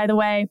 again, by the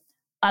way,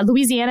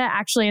 Louisiana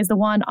actually is the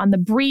one on the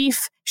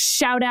brief.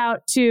 Shout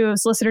out to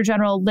Solicitor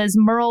General Liz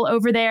Murrell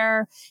over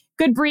there.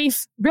 Good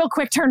brief, real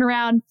quick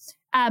turnaround.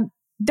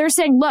 They're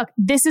saying, look,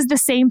 this is the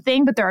same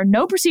thing, but there are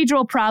no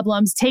procedural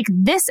problems. Take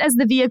this as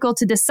the vehicle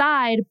to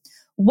decide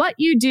what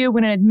you do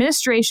when an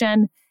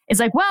administration is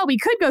like, well, we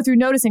could go through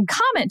notice and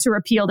comment to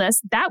repeal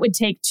this. That would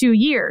take 2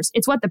 years.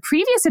 It's what the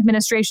previous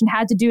administration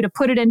had to do to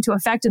put it into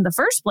effect in the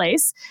first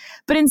place.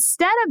 But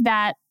instead of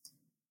that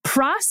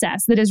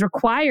process that is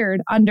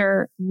required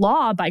under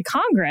law by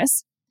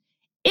Congress,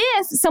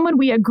 if someone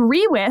we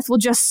agree with will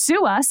just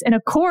sue us and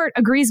a court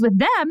agrees with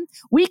them,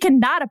 we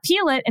cannot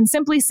appeal it and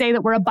simply say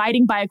that we're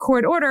abiding by a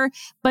court order.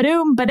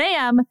 Ba-doom,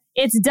 ba-dam,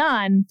 it's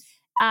done.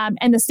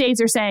 And the states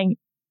are saying,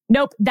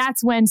 nope,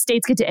 that's when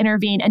states get to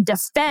intervene and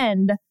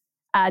defend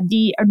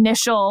the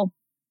initial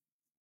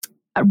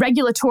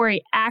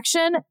regulatory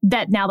action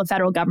that now the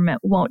federal government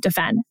won't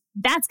defend.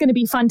 That's going to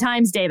be fun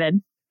times,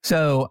 David.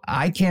 So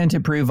I can't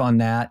approve on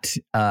that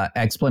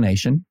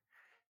explanation.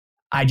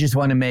 I just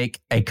want to make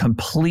a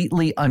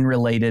completely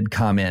unrelated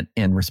comment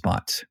in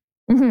response.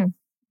 Mm-hmm.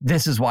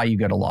 This is why you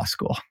go to law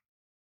school.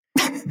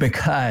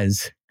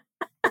 Because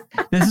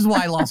this is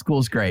why law school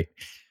is great.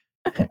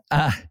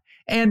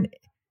 And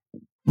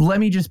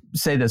let me just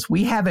say this.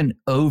 We have an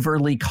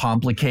overly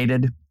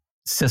complicated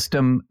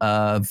system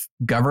of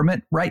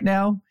government right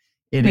now.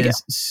 It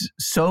is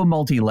so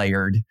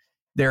multi-layered.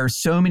 There are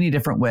so many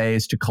different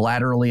ways to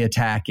collaterally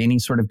attack any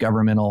sort of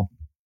governmental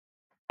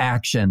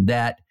action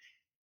that,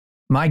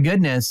 my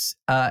goodness,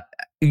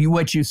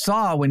 what you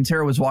saw when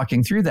Sarah was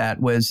walking through that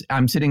was,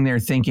 I'm sitting there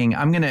thinking,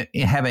 I'm going to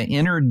have an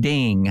inner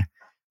ding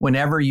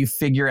whenever you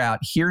figure out,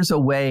 here's a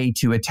way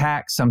to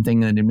attack something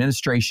that an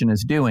administration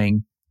is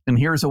doing, and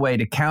here's a way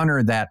to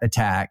counter that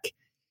attack.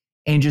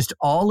 And just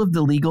all of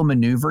the legal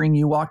maneuvering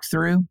you walked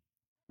through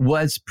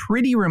was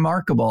pretty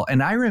remarkable.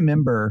 And I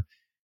remember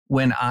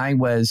when I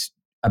was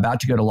about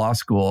to go to law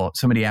school,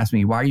 somebody asked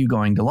me, why are you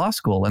going to law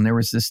school? And there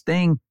was this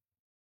thing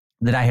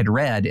that I had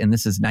read, and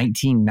this is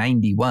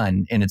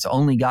 1991, and it's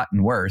only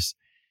gotten worse,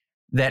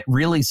 that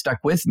really stuck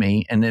with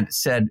me. And it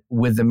said,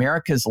 with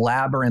America's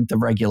labyrinth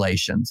of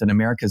regulations and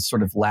America's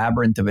sort of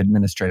labyrinth of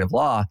administrative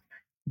law,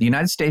 the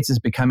United States is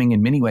becoming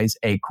in many ways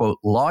a, quote,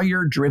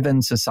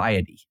 lawyer-driven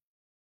society.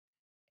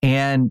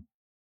 And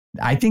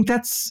I think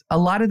a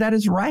lot of that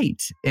is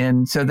right.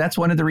 And so that's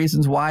one of the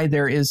reasons why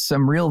there is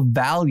some real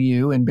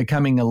value in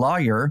becoming a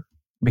lawyer,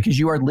 because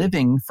you are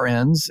living,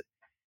 friends,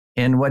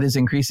 in what is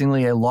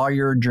increasingly a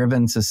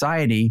lawyer-driven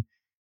society,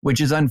 which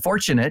is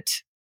unfortunate.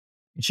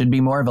 It should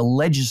be more of a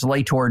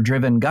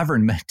legislator-driven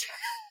government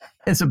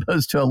as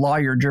opposed to a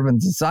lawyer-driven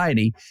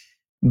society.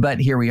 But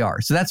here we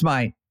are. So that's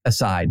my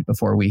aside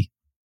before we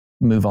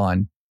move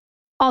on.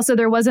 Also,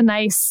 there was a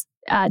nice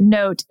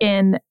note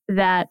in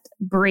that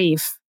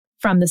brief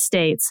from the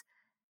states.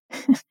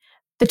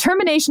 The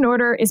termination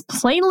order is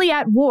plainly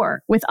at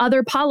war with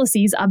other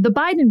policies of the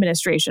Biden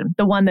administration.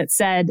 The one that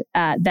said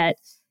that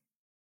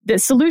the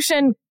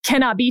solution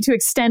cannot be to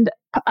extend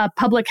a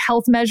public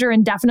health measure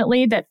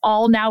indefinitely that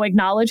all now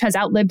acknowledge has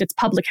outlived its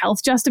public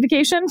health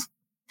justification.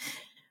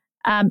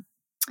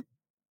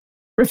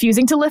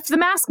 Refusing to lift the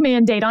mask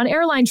mandate on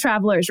airline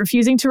travelers,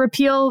 refusing to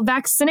repeal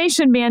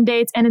vaccination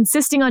mandates, and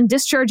insisting on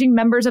discharging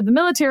members of the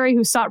military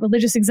who sought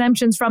religious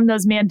exemptions from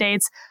those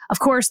mandates. Of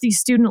course, the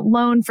student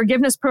loan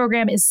forgiveness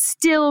program is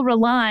still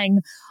relying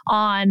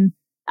on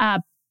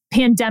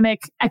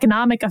pandemic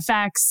economic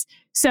effects.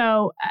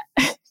 So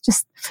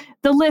just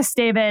the list,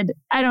 David,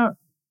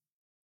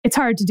 it's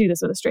hard to do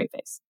this with a straight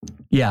face.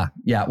 Yeah.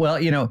 Well,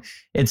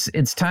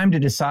 it's time to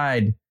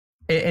decide.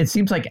 It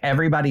seems like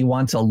everybody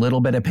wants a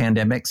little bit of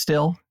pandemic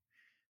still.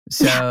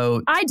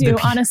 So I do,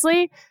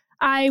 honestly.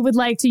 I would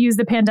like to use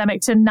the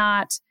pandemic to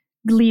not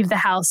leave the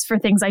house for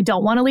things I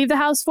don't want to leave the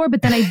house for,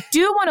 but then I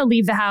do want to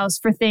leave the house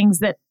for things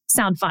that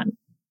sound fun.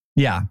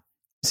 Yeah.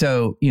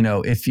 So,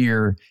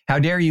 how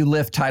dare you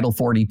lift Title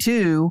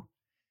 42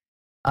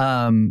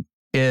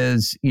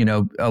 is,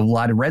 a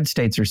lot of red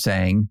states are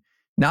saying,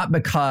 not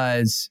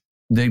because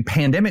the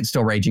pandemic's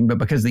still raging, but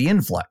because the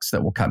influx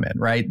that will come in,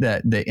 right?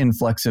 The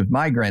influx of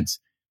migrants.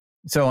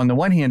 So on the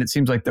one hand, it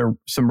seems like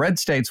some red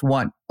states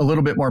want a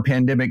little bit more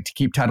pandemic to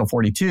keep Title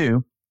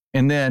 42.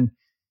 And then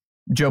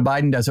Joe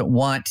Biden doesn't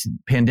want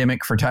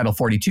pandemic for Title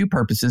 42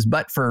 purposes,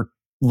 but for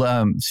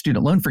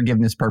student loan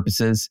forgiveness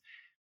purposes.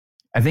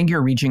 I think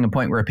you're reaching a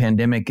point where a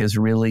pandemic is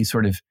really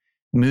sort of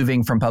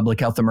moving from public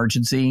health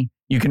emergency.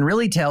 You can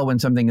really tell when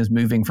something is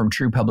moving from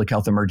true public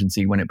health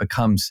emergency when it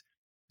becomes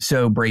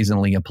so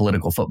brazenly a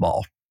political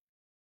football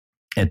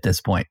at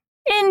this point.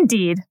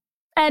 Indeed.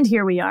 And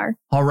here we are.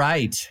 All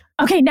right.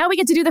 Okay, now we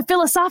get to do the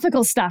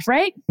philosophical stuff,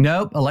 right?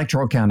 Nope.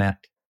 Electoral Count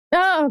Act.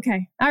 Oh,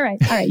 okay. All right.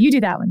 You do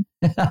that one.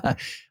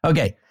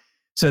 Okay.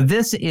 So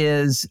this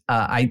is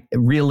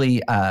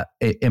really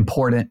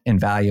important and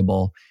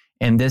valuable.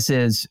 And this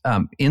is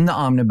in the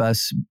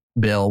omnibus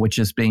bill, which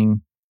is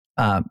being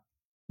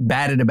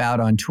batted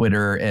about on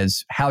Twitter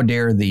as how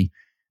dare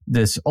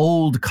this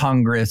old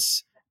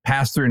Congress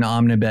pass through an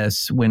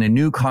omnibus when a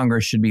new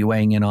Congress should be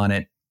weighing in on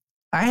it.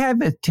 I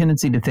have a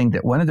tendency to think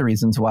that one of the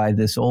reasons why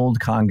this old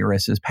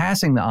Congress is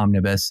passing the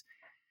omnibus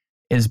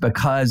is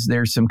because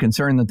there's some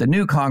concern that the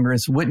new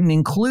Congress wouldn't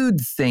include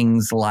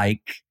things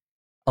like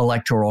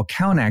Electoral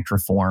Count Act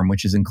reform,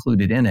 which is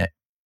included in it.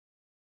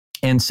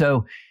 And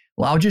so,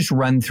 I'll just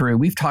run through.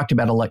 We've talked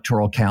about the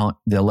Electoral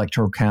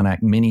Count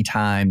Act many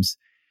times.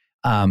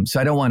 So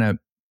I don't want to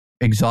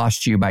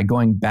exhaust you by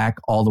going back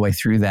all the way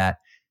through that.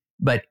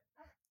 But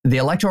the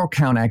Electoral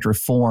Count Act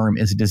reform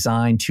is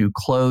designed to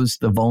close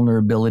the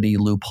vulnerability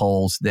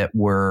loopholes that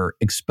were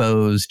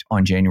exposed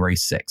on January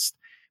 6th.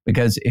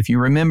 Because if you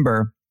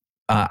remember,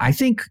 I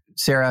think,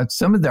 Sarah,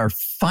 some of our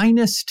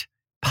finest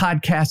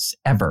podcasts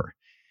ever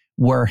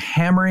were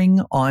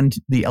hammering on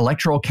the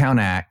Electoral Count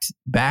Act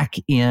back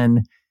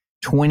in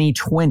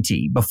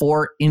 2020,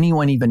 before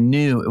anyone even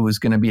knew it was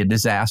going to be a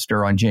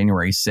disaster on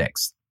January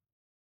 6th.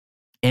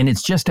 And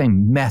it's just a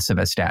mess of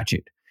a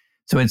statute.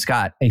 So it's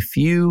got a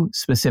few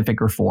specific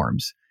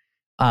reforms.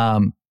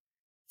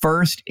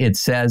 First, it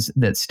says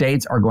that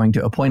states are going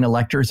to appoint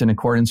electors in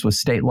accordance with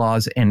state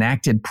laws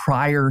enacted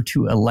prior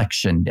to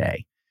Election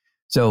Day.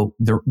 So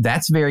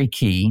that's very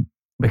key,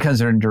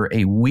 because under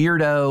a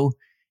weirdo,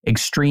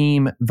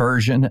 extreme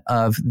version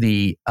of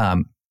the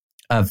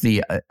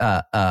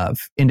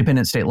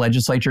independent state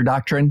legislature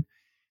doctrine,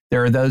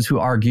 there are those who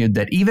argued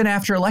that even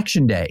after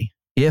Election Day,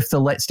 if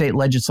the state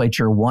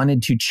legislature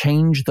wanted to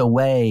change the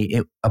way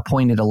it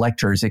appointed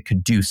electors, it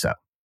could do so.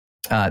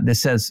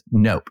 This says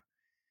nope.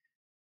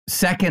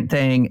 Second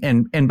thing,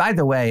 and by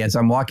the way, as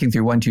I'm walking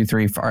through 1, 2,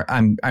 3, 4,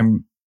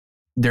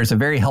 there's a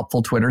very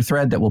helpful Twitter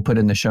thread that we'll put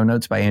in the show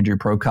notes by Andrew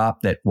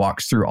Prokop that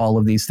walks through all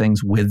of these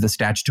things with the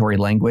statutory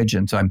language.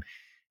 And so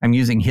I'm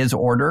using his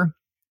order,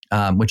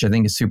 which I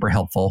think is super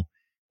helpful.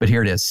 But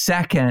here it is.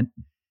 Second,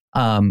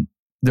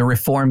 the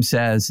reform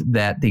says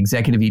that the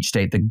executive of each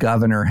state, the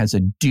governor, has a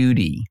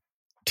duty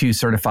to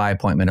certify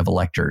appointment of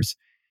electors.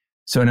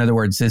 So in other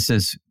words, this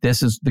is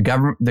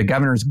the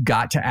governor's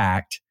got to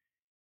act.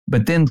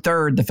 But then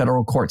third, the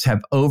federal courts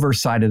have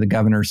oversight of the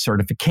governor's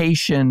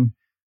certification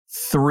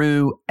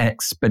through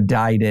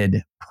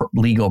expedited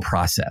legal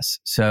process.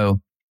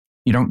 So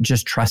you don't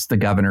just trust the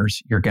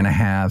governors. You're going to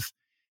have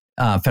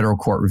federal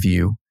court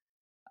review.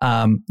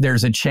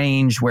 There's a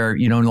change where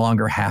you no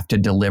longer have to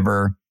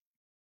deliver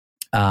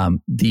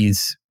the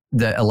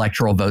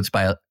electoral votes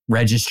by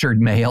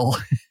registered mail.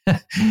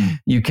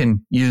 You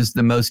can use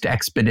the most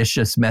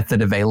expeditious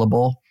method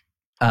available.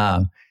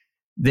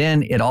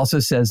 Then it also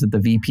says that the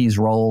VP's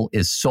role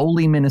is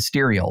solely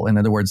ministerial. In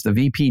other words, the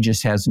VP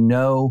just has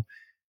no,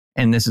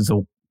 and this is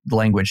the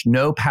language,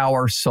 no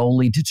power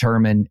solely to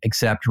determine,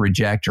 accept,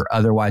 reject, or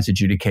otherwise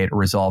adjudicate or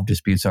resolve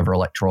disputes over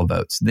electoral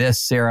votes.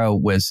 This, Sarah,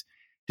 was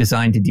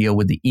designed to deal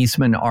with the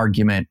Eastman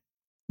argument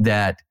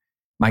that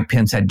Mike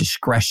Pence had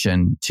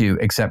discretion to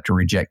accept or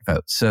reject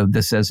votes. So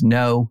this says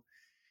no.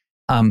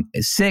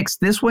 6,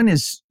 this one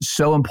is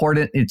so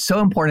important. It's so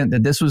important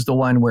that this was the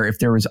one where if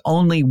there was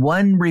only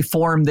one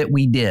reform that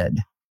we did,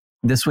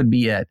 this would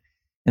be it.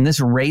 And this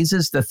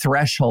raises the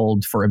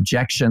threshold for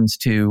objections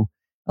to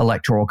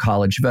electoral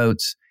college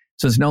votes.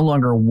 So it's no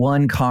longer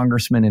one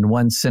congressman and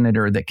one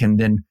senator that can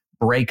then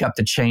break up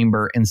the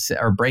chamber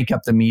or break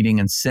up the meeting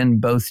and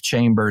send both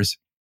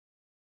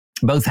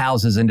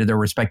houses into their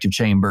respective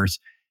chambers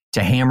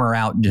to hammer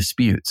out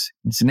disputes.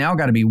 It's now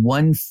got to be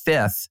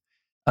 1/5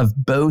 of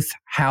both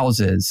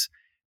houses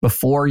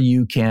before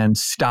you can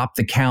stop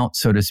the count,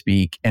 so to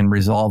speak, and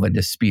resolve a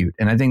dispute.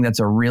 And I think that's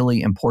a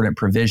really important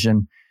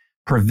provision.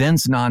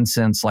 Prevents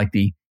nonsense like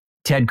the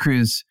Ted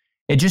Cruz.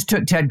 It just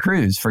took Ted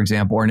Cruz, for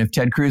example, and if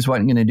Ted Cruz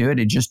wasn't going to do it,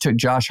 it just took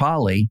Josh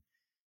Hawley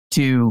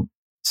to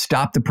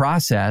stop the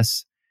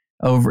process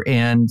over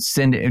and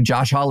send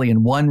Josh Hawley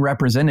and one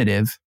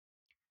representative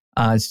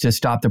to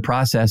stop the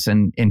process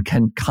and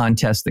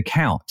contest the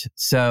count.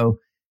 So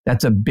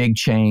that's a big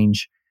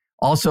change.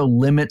 Also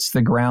limits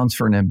the grounds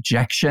for an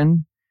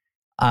objection.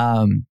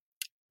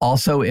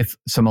 Also, if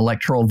some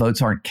electoral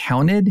votes aren't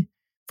counted,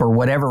 for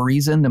whatever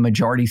reason, the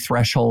majority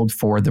threshold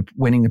for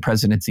winning the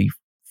presidency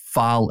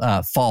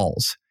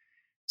falls.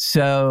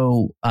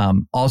 So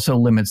also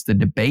limits the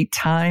debate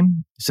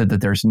time so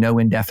that there's no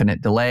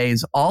indefinite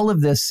delays. All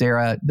of this,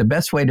 Sarah, the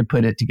best way to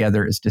put it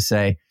together is to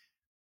say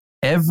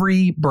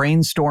every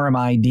brainstorm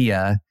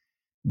idea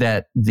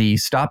that the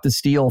Stop the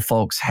Steal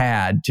folks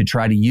had to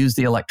try to use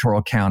the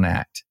Electoral Count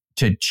Act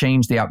to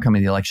change the outcome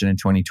of the election in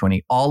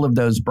 2020, all of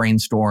those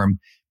brainstorm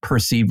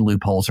perceived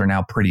loopholes are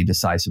now pretty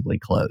decisively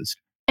closed.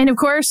 And of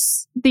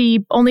course, the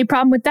only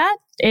problem with that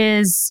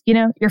is,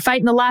 you're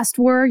fighting the last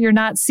war. You're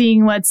not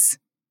seeing what's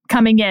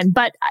coming in.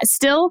 But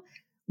still,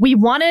 we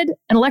wanted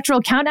an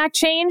Electoral Count Act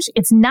change.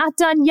 It's not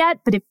done yet,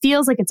 but it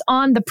feels like it's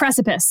on the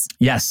precipice.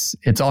 Yes,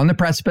 it's on the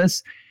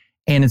precipice.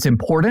 And it's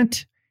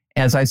important.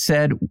 As I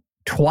said,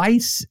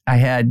 twice I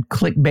had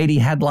clickbaity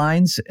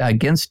headlines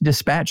against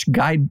dispatch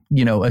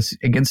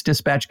against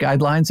dispatch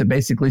guidelines that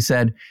basically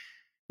said,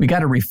 we got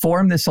to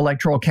reform this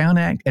Electoral Count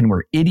Act and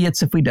we're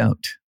idiots if we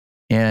don't.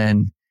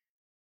 And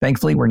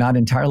thankfully, we're not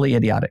entirely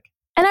idiotic.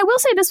 And I will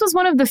say this was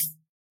one of the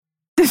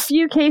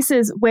few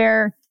cases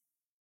where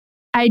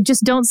I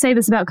just don't say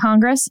this about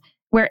Congress,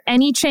 where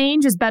any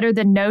change is better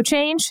than no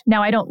change.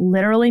 Now, I don't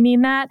literally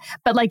mean that,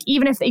 but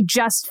even if they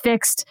just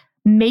fixed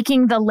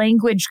making the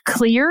language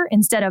clear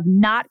instead of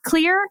not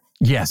clear,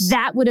 yes,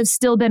 that would have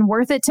still been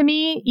worth it to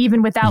me,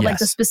 even without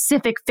the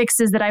specific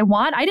fixes that I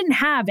want. I didn't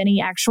have any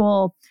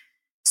actual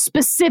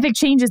specific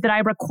changes that I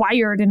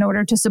required in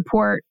order to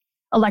support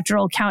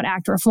Electoral Count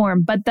Act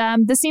reform. But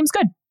this seems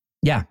good.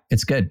 Yeah,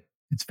 it's good.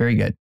 It's very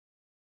good.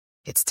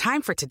 It's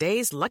time for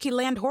today's Lucky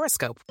Land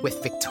horoscope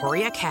with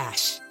Victoria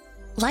Cash.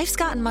 Life's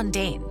gotten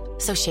mundane,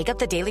 so shake up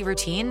the daily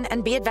routine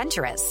and be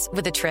adventurous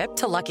with a trip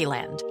to Lucky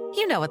Land.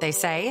 You know what they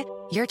say,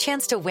 your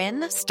chance to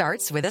win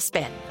starts with a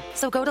spin.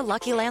 So go to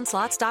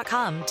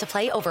LuckyLandSlots.com to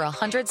play over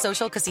 100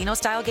 social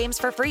casino-style games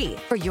for free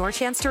for your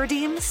chance to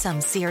redeem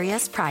some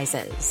serious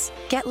prizes.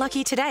 Get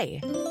lucky today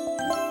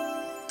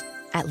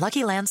at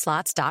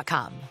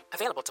LuckyLandSlots.com.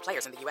 Available to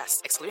players in the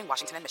U.S., excluding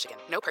Washington and Michigan.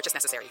 No purchase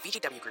necessary.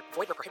 VGW Group.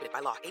 Void where prohibited by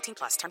law. 18+.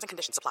 Terms and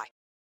conditions apply.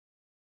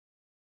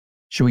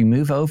 Should we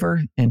move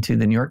over into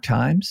the New York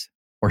Times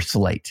or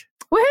Slate?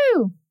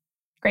 Woohoo!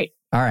 Great.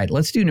 All right,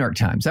 let's do New York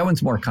Times. That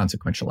one's more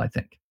consequential, I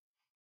think.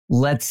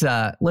 Let's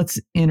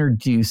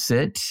introduce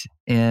it,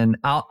 and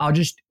I'll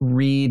just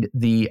read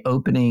the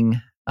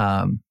opening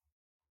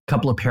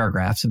couple of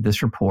paragraphs of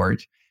this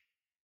report.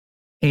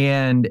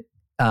 And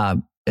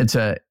it's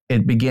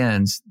it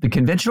begins, the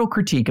conventional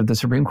critique of the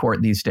Supreme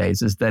Court these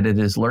days is that it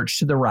is lurched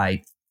to the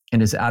right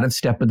and is out of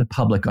step with the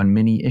public on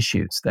many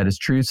issues. That is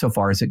true so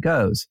far as it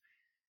goes.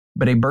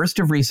 But a burst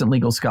of recent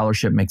legal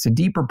scholarship makes a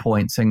deeper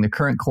point, saying the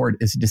current court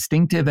is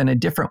distinctive in a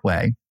different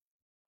way.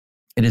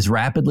 It has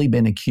rapidly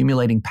been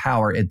accumulating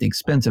power at the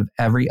expense of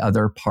every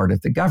other part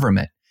of the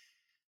government.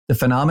 The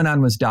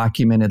phenomenon was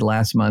documented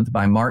last month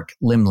by Mark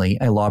Limley,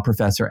 a law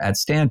professor at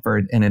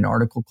Stanford, in an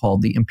article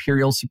called The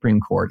Imperial Supreme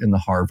Court in the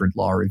Harvard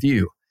Law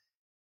Review.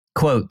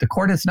 Quote, the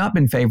court has not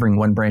been favoring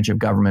one branch of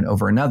government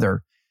over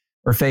another,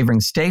 or favoring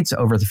states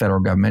over the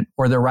federal government,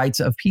 or the rights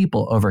of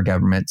people over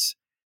governments,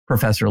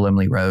 Professor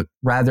Limley wrote.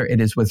 Rather,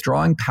 it is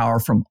withdrawing power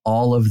from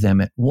all of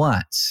them at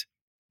once.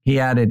 He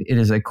added, it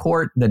is a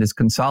court that is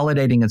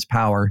consolidating its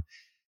power,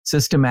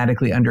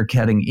 systematically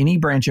undercutting any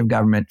branch of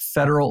government,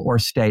 federal or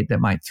state, that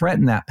might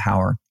threaten that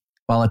power,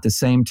 while at the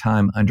same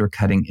time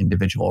undercutting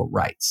individual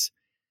rights.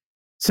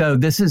 So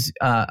this is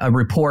a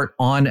report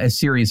on a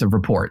series of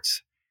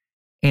reports.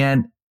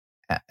 And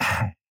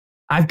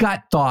I've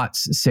got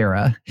thoughts,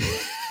 Sarah,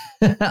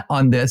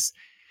 on this,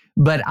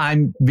 but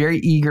I'm very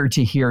eager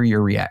to hear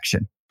your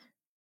reaction.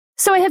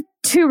 So I have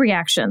two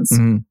reactions.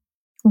 Mm-hmm.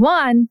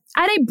 One,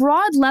 at a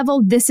broad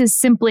level, this is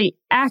simply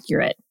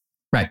accurate.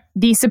 Right.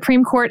 The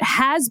Supreme Court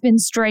has been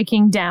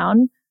striking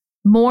down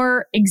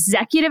more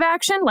executive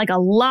action, like a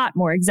lot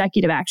more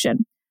executive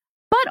action,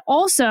 but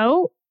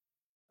also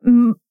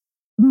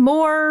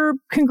more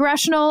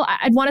congressional.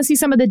 I'd want to see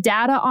some of the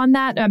data on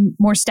that,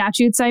 more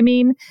statutes, I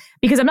mean,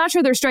 because I'm not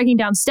sure they're striking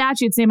down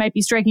statutes. They might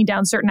be striking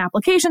down certain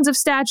applications of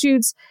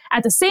statutes.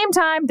 At the same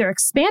time, they're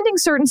expanding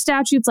certain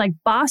statutes like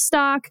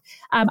Bostock.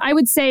 I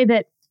would say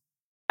that,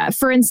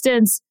 for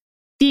instance,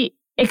 the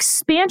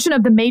expansion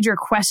of the major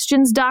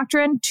questions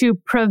doctrine to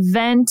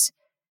prevent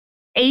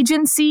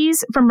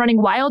agencies from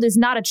running wild is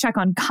not a check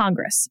on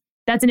Congress.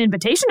 That's an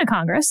invitation to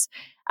Congress.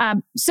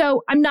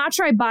 So I'm not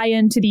sure I buy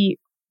into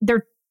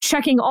they're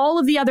checking all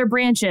of the other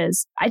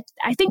branches.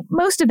 I think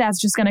most of that's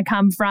just going to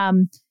come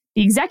from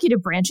the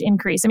executive branch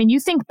increase. I mean, you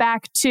think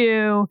back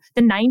to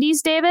the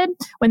 90s, David,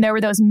 when there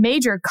were those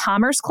major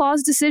Commerce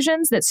Clause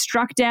decisions that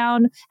struck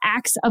down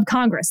acts of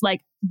Congress,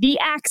 like the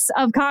acts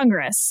of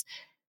Congress.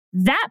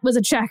 That was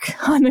a check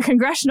on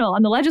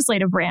the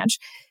legislative branch.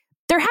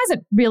 There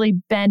hasn't really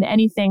been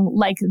anything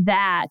like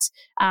that,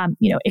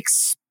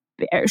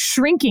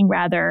 shrinking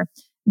rather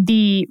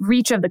the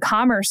reach of the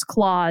Commerce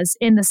Clause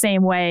in the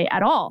same way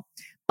at all.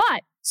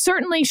 But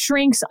certainly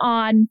shrinks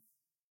on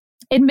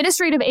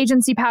administrative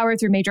agency power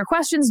through major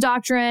questions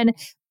doctrine,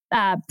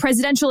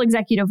 presidential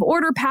executive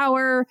order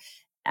power.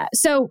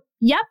 So,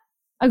 yep,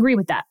 agree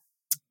with that.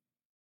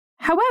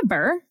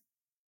 However,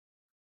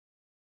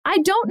 I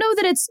don't know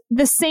that it's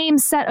the same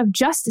set of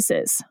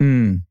justices.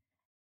 And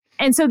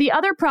so the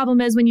other problem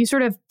is when you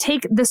sort of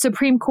take the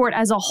Supreme Court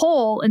as a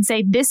whole and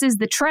say, this is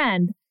the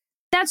trend,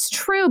 that's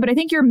true. But I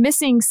think you're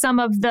missing some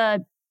of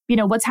the,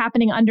 what's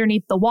happening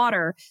underneath the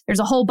water. There's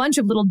a whole bunch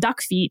of little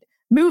duck feet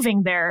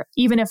moving there,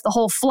 even if the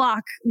whole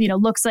flock,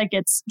 looks like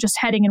it's just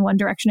heading in one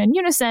direction in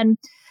unison.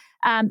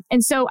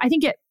 And so I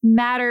think it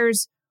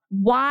matters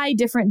why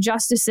different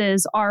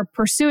justices are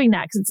pursuing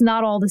that, because it's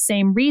not all the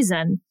same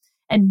reason,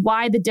 and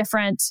why the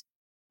different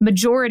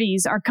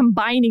majorities are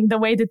combining the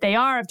way that they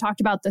are. I've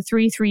talked about the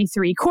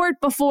 3-3-3 court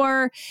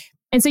before.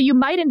 And so you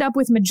might end up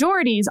with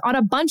majorities on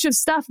a bunch of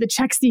stuff that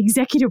checks the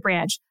executive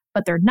branch,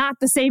 but they're not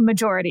the same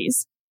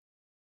majorities.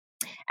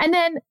 And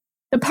then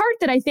the part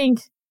that I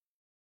think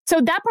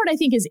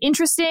is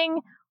interesting,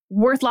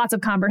 worth lots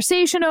of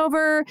conversation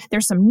over.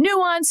 There's some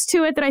nuance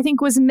to it that I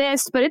think was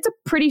missed, but it's a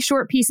pretty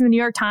short piece in the New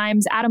York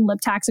Times. Adam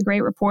Liptak's a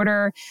great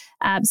reporter.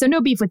 So no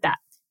beef with that.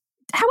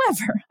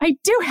 However, I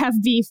do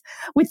have beef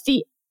with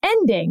the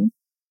ending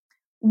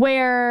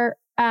where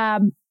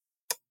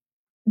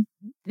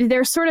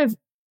they're sort of,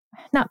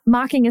 not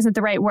mocking isn't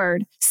the right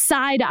word,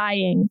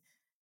 side-eyeing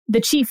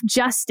the Chief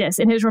Justice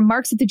in his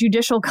remarks at the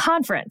Judicial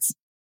Conference.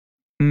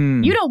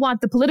 You don't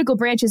want the political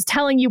branches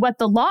telling you what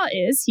the law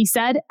is, he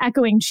said,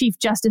 echoing Chief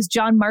Justice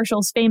John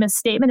Marshall's famous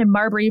statement in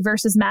Marbury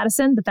versus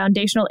Madison, the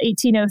foundational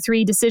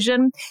 1803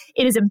 decision.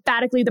 It is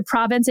emphatically the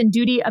province and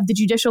duty of the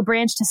judicial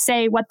branch to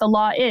say what the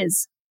law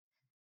is.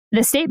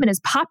 The statement is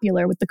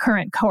popular with the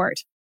current court.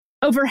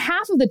 Over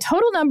half of the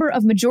total number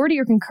of majority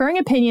or concurring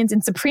opinions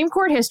in Supreme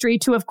Court history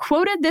to have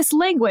quoted this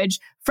language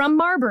from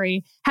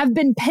Marbury have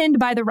been penned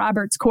by the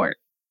Roberts Court.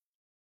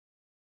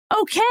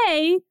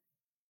 Okay,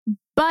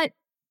 but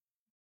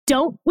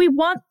don't we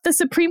want the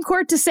Supreme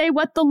Court to say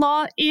what the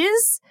law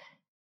is?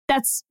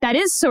 That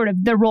is sort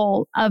of the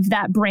role of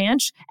that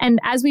branch. And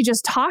as we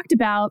just talked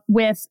about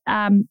with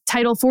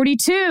Title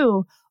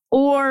 42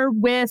 or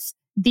with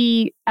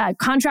the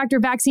contractor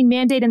vaccine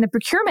mandate and the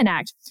Procurement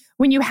Act,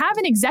 when you have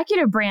an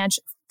executive branch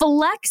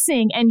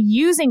flexing and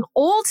using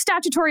old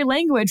statutory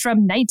language from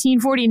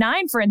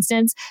 1949, for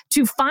instance,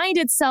 to find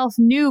itself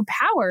new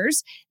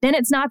powers, then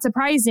it's not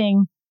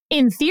surprising,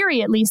 in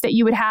theory at least, that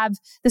you would have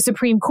the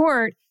Supreme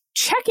Court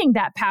checking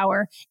that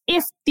power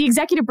if the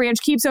executive branch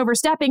keeps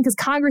overstepping because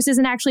Congress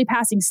isn't actually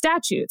passing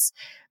statutes.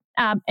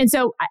 And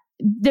so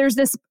there's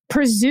this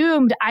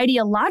presumed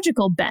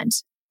ideological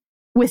bent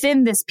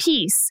within this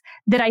piece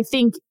that I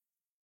think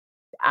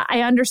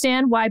I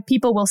understand why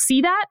people will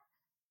see that,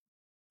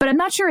 but I'm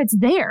not sure it's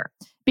there.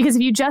 Because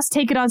if you just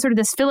take it on sort of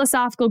this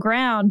philosophical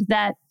ground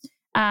that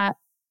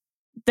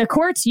the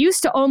courts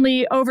used to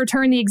only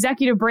overturn the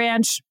executive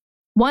branch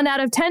 1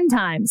 out of 10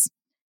 times.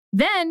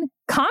 Then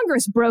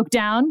Congress broke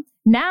down.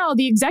 Now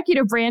the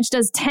executive branch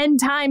does 10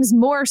 times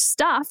more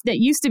stuff that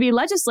used to be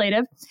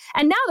legislative.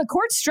 And now the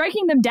court's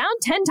striking them down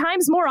 10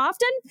 times more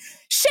often.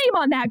 Shame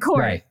on that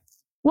court. Right.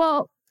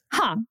 Well,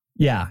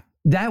 Yeah.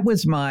 That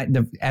was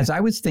as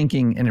I was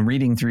thinking and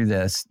reading through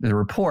the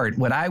report,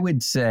 what I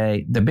would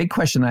say, the big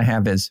question I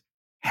have is,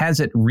 has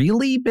it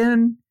really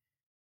been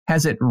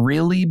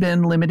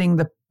limiting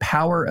the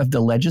power of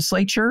the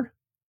legislature?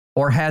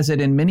 Or has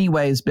it in many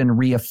ways been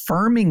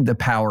reaffirming the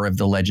power of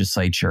the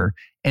legislature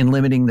and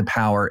limiting the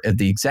power of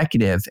the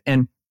executive?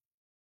 And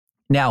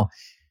now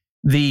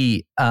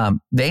the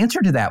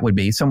answer to that would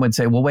be, some would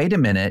say, well, wait a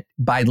minute,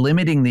 by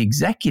limiting the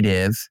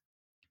executive,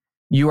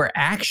 you are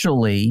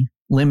actually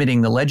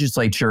limiting the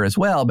legislature as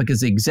well,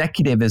 because the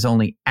executive is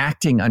only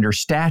acting under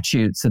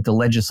statutes that the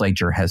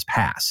legislature has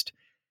passed.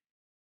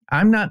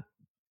 I'm not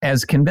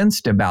as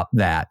convinced about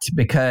that,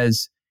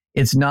 because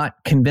it's not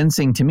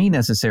convincing to me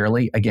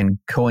necessarily, again,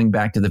 going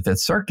back to the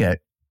Fifth Circuit,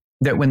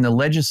 that when the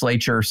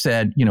legislature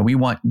said, we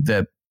want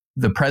the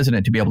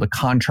president to be able to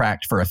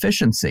contract for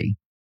efficiency,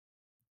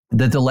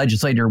 that the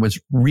legislator was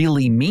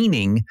really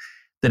meaning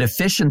that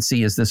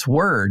efficiency is this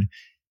word,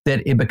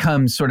 that it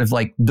becomes sort of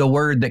like the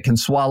word that can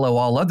swallow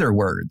all other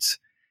words.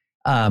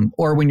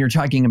 Or when you're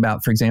talking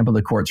about, for example,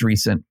 the court's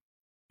recent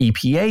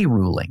EPA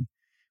ruling.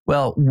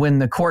 Well, when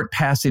the court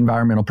passed the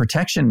Environmental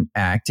Protection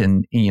Act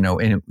and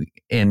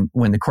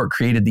when the court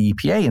created the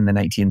EPA in the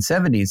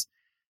 1970s,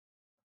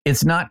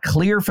 it's not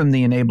clear from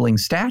the enabling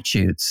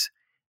statutes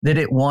that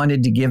it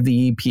wanted to give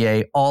the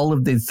EPA all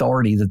of the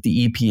authority that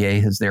the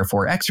EPA has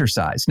therefore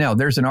exercised. Now,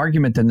 there's an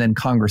argument, and then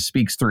Congress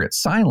speaks through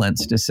its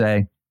silence to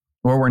say,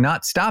 well, we're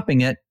not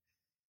stopping it.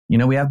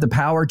 We have the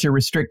power to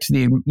restrict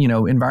the,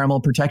 environmental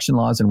protection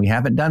laws, and we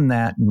haven't done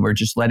that. And we're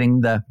just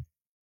letting the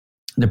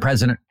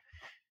president,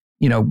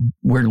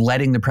 we're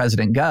letting the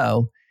president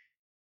go.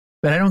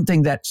 But I don't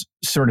think that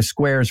sort of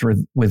squares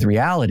with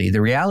reality.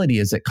 The reality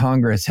is that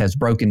Congress has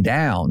broken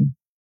down,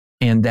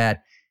 and that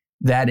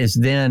is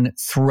then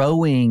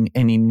throwing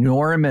an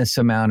enormous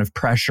amount of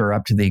pressure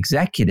up to the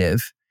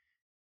executive,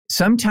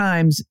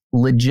 sometimes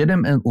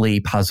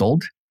legitimately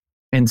puzzled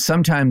and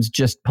sometimes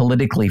just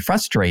politically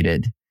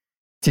frustrated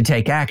to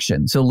take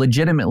action. So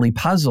legitimately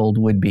puzzled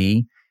would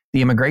be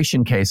the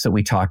immigration case that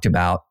we talked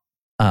about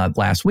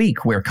last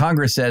week, where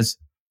Congress says,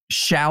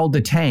 shall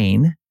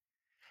detain,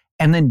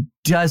 and then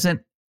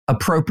doesn't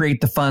appropriate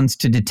the funds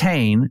to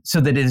detain,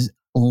 so that it is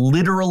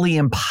literally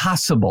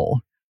impossible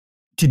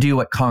to do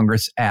what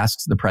Congress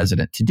asks the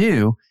president to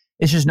do.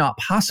 It's just not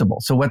possible.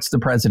 So what's the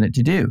president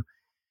to do?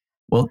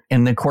 Well,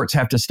 and the courts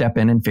have to step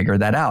in and figure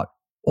that out.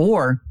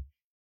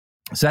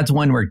 So that's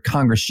one where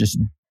Congress just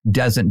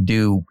doesn't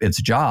do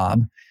its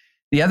job.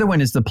 The other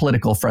one is the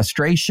political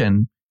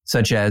frustration,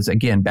 such as,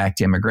 again, back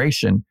to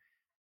immigration.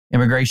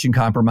 Immigration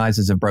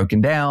compromises have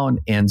broken down.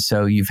 And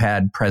so you've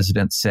had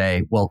presidents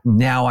say, well,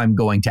 now I'm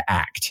going to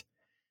act.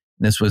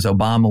 This was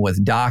Obama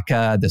with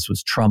DACA. This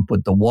was Trump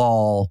with the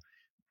wall.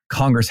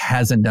 Congress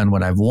hasn't done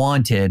what I've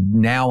wanted.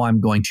 Now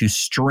I'm going to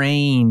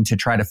strain to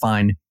try to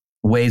find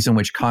ways in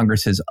which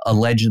Congress has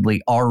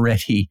allegedly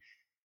already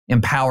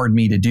empowered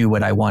me to do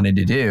what I wanted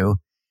to do.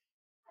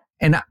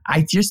 And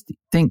I just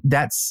think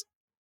that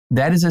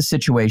is a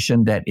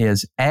situation that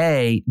is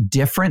A,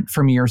 different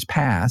from years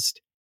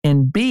past,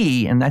 and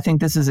B, and I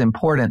think this is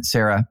important,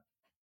 Sarah,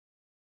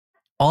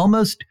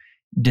 almost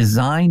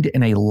designed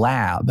in a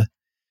lab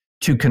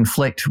to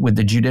conflict with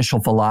the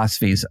judicial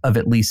philosophies of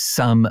at least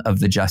some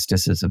of the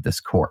justices of this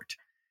court.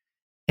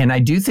 And I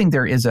do think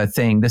there is a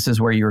thing, this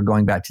is where you were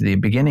going back to the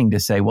beginning to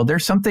say, well,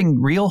 there's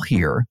something real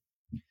here.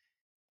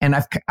 And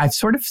I've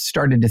sort of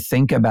started to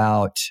think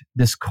about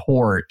this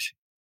court,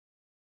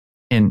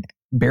 and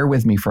bear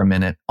with me for a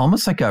minute,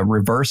 almost like a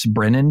reverse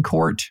Brennan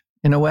court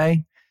in a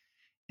way,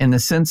 in the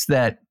sense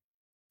that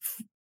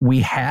we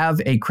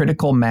have a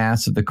critical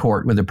mass of the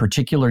court with a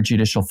particular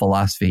judicial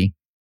philosophy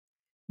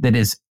that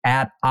is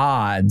at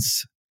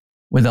odds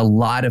with a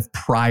lot of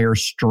prior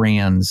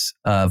strands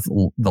of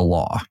the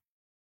law.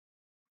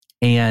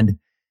 And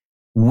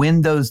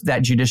when that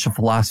judicial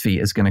philosophy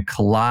is going to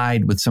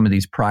collide with some of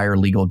these prior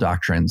legal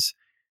doctrines,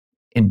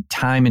 and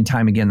time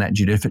again, that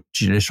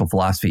judicial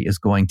philosophy is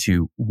going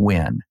to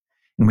win.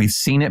 And we've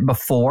seen it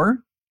before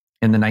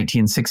in the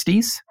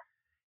 1960s,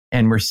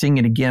 and we're seeing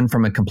it again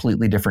from a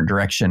completely different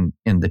direction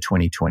in the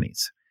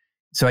 2020s.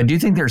 So I do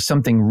think there's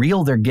something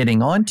real they're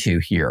getting onto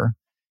here,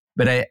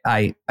 but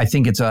I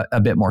think it's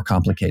a bit more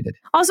complicated.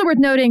 Also worth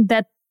noting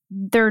that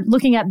they're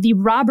looking at the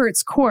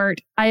Roberts Court.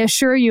 I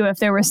assure you, if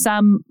there was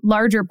some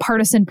larger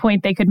partisan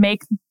point they could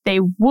make, they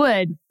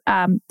would.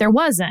 There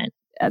wasn't.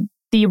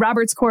 The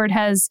Roberts Court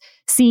has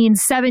seen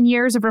 7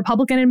 years of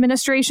Republican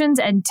administrations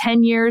and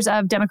 10 years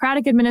of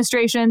Democratic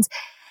administrations.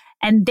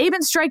 And they've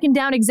been striking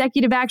down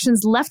executive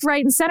actions left,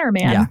 right, and center,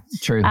 man. Yeah,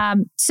 true.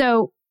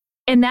 So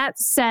in that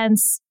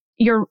sense,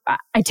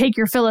 I take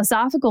your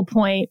philosophical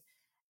point.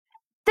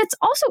 That's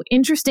also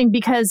interesting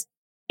because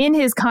in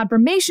his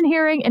confirmation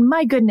hearing, and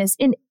my goodness,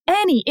 in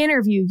any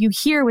interview you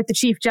hear with the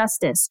Chief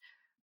Justice,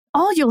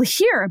 all you'll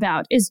hear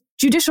about is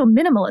judicial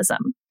minimalism,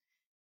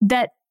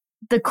 that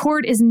the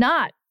court is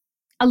not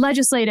a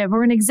legislative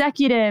or an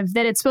executive,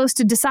 that it's supposed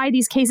to decide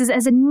these cases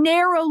as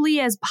narrowly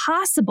as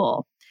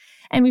possible.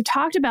 And we've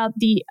talked about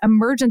the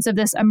emergence of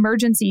this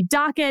emergency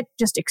docket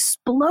just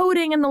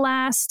exploding in the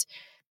last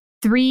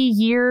 3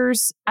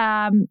 years.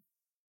 The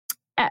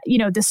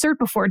cert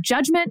before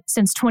judgment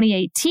since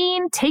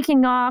 2018,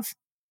 taking off.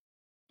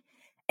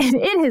 And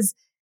it is,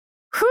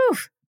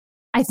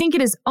 I think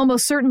it is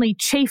almost certainly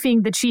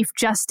chafing the Chief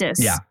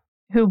Justice,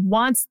 who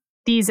wants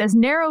these as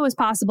narrow as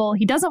possible.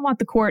 He doesn't want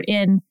the court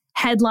in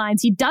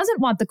headlines. He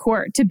doesn't want the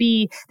court to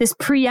be this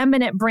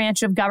preeminent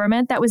branch of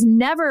government. That was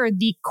never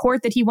the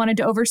court that he wanted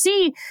to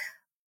oversee.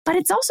 But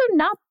it's also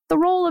not the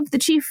role of the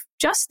Chief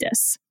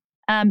Justice.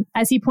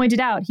 As he pointed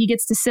out, he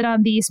gets to sit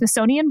on the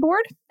Smithsonian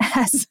board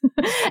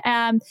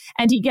and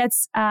he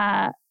gets,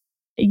 to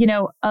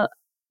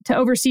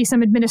oversee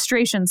some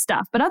administration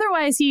stuff. But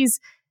otherwise, he's,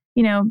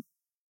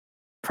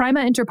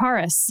 prima inter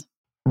pares.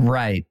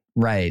 Right.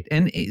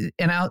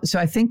 So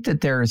I think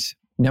that there's,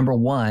 number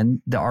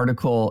one,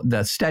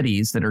 the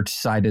studies that are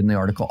cited in the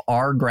article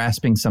are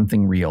grasping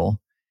something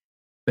real.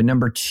 But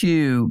number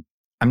two,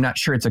 I'm not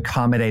sure it's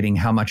accommodating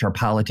how much our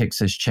politics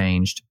has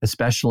changed,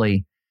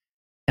 especially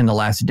in the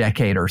last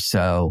decade or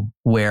so,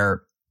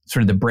 where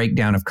sort of the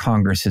breakdown of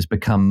Congress has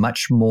been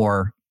much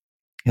more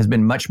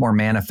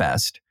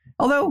manifest.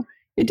 Although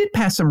it did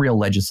pass some real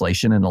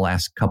legislation in the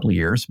last couple of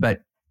years, but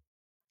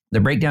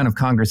the breakdown of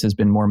Congress has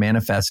been more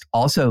manifest.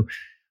 Also,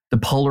 the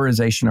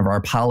polarization of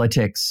our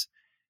politics,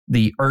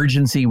 the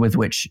urgency with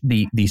which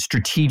the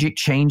strategic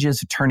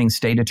changes, turning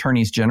state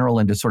attorneys general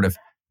into sort of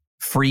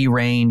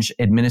free-range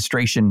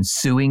administration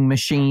suing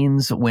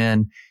machines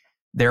when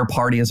their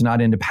party is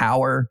not into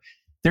power.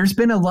 There have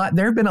been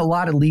a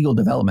lot of legal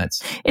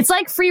developments. It's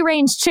like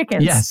free-range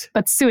chickens, yes,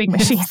 but suing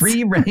machines.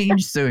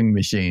 Free-range suing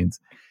machines.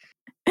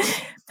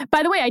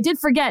 By the way, I did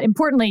forget,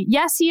 importantly,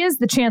 yes, he is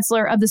the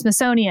chancellor of the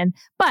Smithsonian,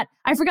 but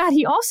I forgot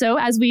he also,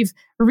 as we've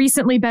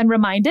recently been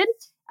reminded,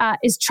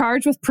 is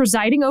charged with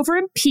presiding over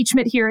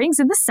impeachment hearings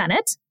in the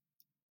Senate.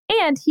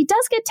 And he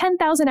does get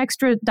 $10,000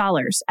 extra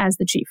as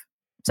the chief.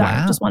 So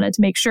I just wanted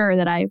to make sure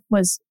that I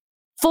was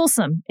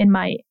fulsome in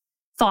my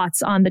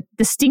thoughts on the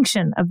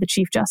distinction of the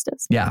Chief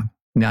Justice. Yeah,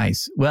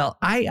 nice. Well,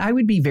 I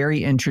would be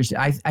very interested.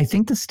 I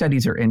think the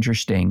studies are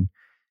interesting.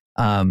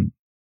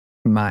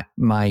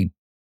 My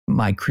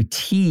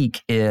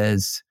critique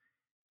is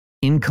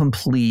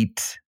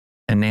incomplete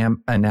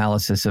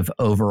analysis of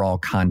overall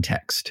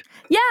context.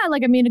 Yeah,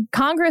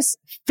 Congress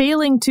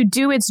failing to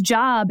do its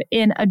job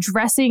in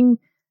addressing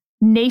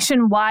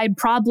nationwide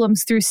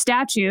problems through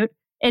statute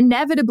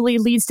inevitably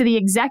leads to the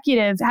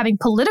executive having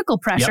political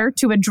pressure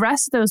to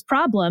address those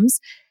problems,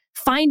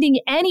 finding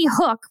any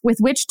hook with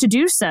which to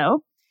do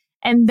so,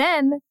 and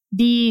then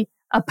the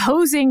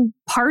opposing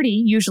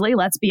party, usually,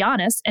 let's be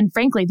honest, and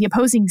frankly, the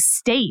opposing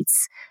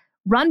states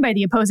run by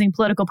the opposing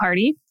political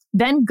party,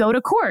 then go to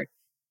court.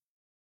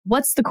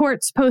 What's the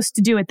court supposed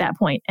to do at that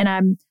point?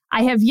 And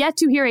I have yet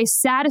to hear a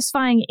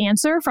satisfying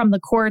answer from the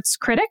court's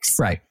critics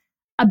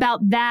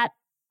about that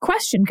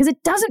question, because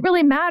it doesn't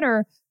really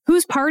matter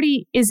whose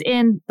party is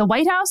in the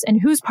White House and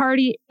whose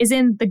party is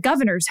in the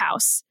governor's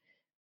house.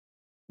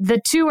 The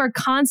two are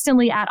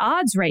constantly at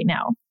odds right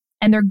now,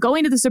 and they're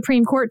going to the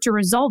Supreme Court to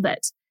resolve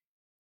it.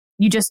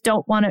 You just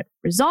don't want it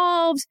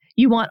resolved.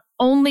 You want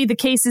only the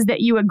cases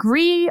that you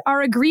agree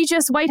are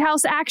egregious White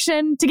House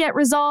action to get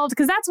resolved.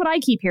 Because that's what I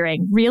keep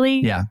hearing,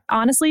 really,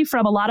 honestly,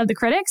 from a lot of the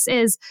critics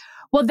is,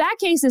 well, that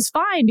case is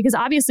fine because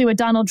obviously what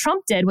Donald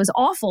Trump did was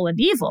awful and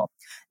evil.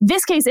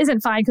 This case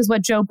isn't fine because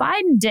what Joe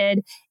Biden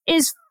did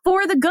is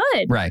for the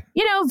good. Right.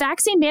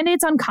 Vaccine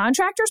mandates on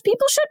contractors,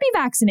 people should be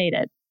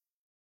vaccinated.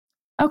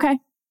 Okay.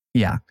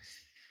 Yeah.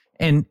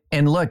 And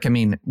look,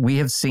 we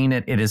have seen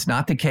it. It is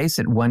not the case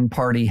that one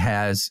party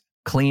has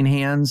clean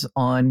hands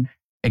on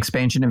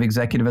expansion of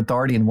executive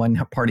authority and one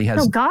party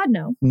has. Oh God,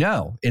 no.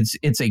 No, it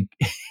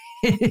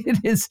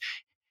is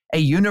a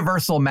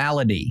universal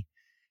malady.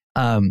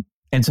 And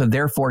so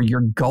therefore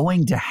you're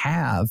going to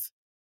have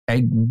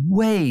a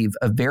wave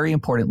of very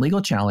important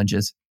legal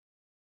challenges.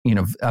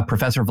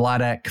 Professor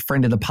Vladek,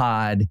 friend of the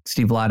pod,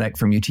 Steve Vladek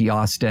from UT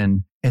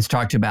Austin, has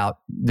talked about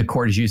the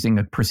court is using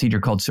a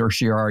procedure called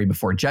certiorari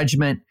before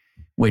judgment,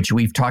 which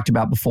we've talked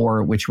about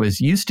before, which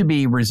used to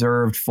be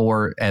reserved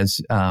for,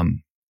 as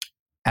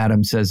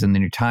Adam says in the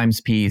New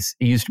Times piece,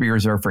 it used to be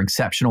reserved for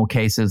exceptional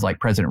cases like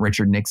President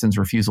Richard Nixon's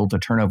refusal to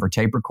turn over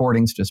tape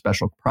recordings to a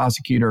special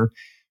prosecutor,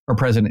 or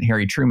President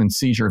Harry Truman's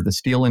seizure of the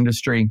steel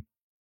industry.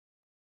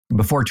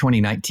 Before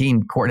 2019,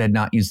 the court had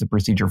not used the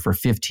procedure for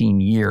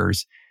 15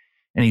 years,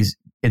 and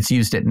it's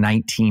used it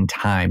 19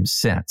 times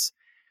since.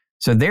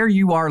 So there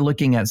you are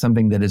looking at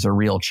something that is a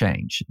real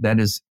change. That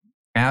is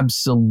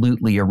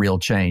absolutely a real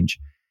change.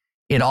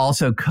 It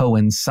also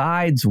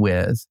coincides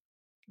with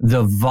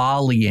the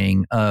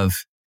volleying of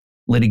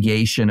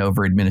litigation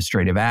over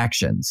administrative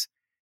actions.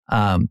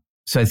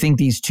 So I think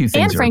these two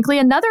things And frankly,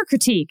 another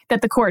critique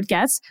that the court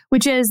gets,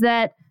 which is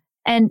that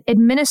an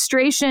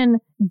administration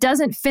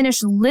doesn't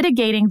finish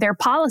litigating their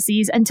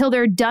policies until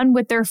they're done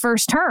with their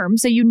first term.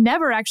 So you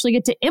never actually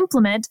get to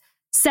implement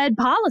said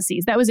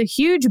policies. That was a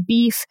huge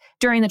beef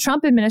during the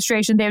Trump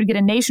administration. They would get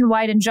a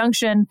nationwide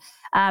injunction,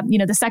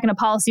 the second a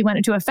policy went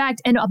into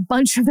effect, and a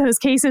bunch of those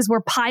cases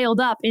were piled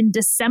up in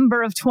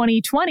December of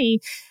 2020.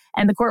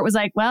 And the court was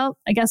like, well,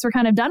 I guess we're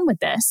kind of done with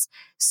this.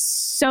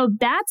 So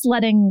that's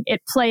letting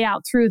it play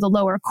out through the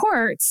lower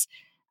courts.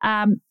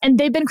 And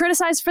they've been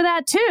criticized for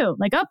that too.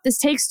 Like, oh, this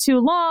takes too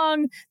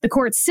long. The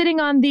court's sitting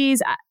on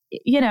these.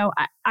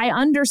 I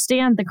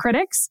understand the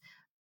critics,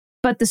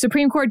 but the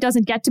Supreme Court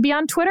doesn't get to be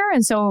on Twitter.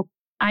 And so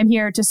I'm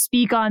here to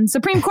speak on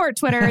Supreme Court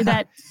Twitter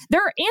that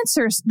there are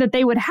answers that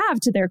they would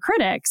have to their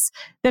critics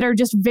that are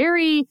just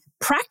very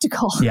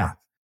practical. Yeah.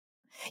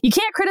 You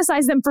can't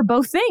criticize them for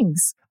both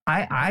things.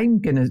 I'm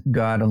going to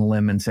go out on a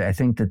limb and say I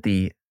think that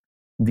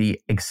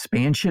the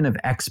expansion of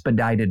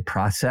expedited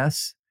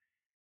process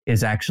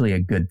is actually a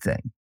good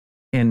thing.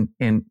 And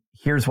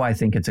here's why I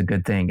think it's a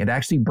good thing. It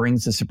actually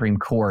brings the Supreme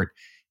Court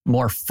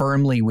more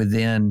firmly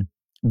within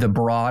the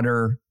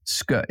broader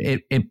scope.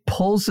 It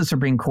pulls the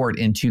Supreme Court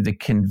into the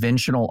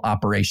conventional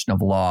operation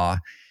of law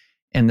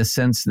in the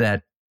sense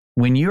that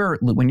when you're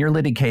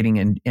litigating,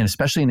 and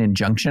especially in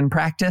injunction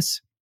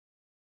practice,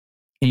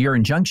 your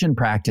injunction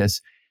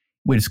practice,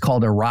 which is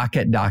called a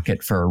rocket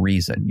docket for a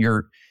reason.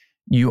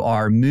 You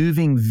are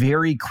moving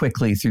very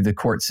quickly through the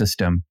court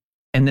system.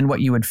 And then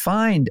what you would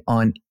find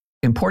on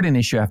important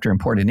issue after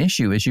important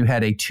issue is you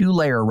had a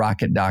 2-layer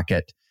rocket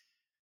docket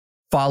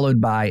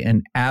followed by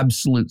an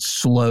absolute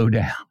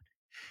slowdown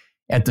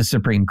at the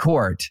Supreme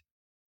Court.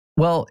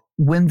 Well,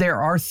 when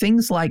there are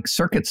things like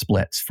circuit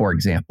splits, for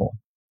example,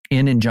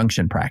 in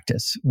injunction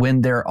practice,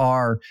 when there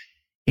are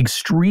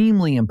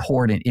extremely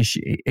important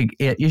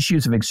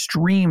issues of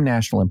extreme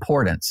national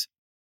importance,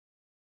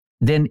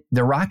 then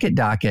the rocket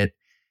docket,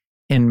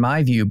 in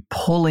my view,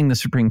 pulling the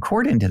Supreme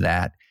Court into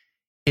that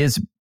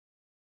is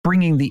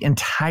bringing the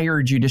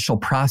entire judicial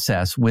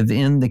process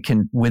within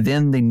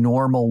the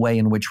normal way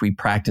in which we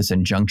practice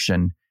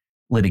injunction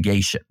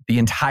litigation, the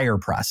entire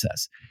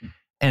process.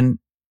 And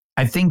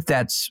I think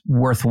that's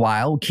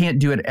worthwhile. Can't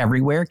do it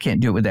everywhere,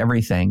 can't do it with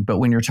everything. But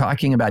when you're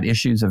talking about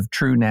issues of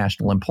true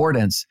national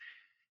importance,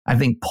 I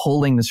think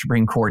pulling the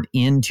Supreme Court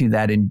into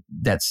that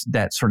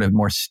sort of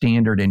more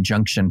standard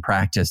injunction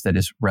practice that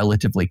is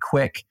relatively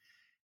quick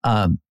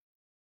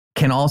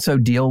can also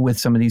deal with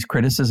some of these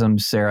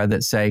criticisms, Sarah,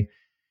 that say,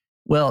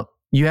 well,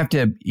 you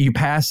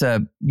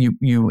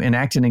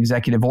enact an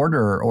executive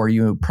order or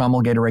you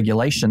promulgate a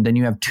regulation, then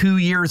you have 2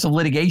 years of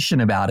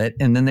litigation about it,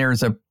 and then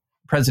there's a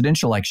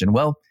presidential election.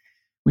 Well,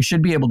 we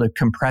should be able to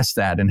compress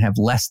that and have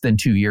less than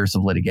 2 years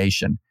of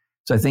litigation.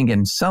 So I think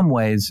in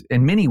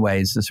many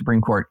ways, the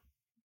Supreme Court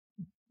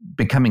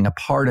becoming a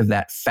part of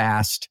that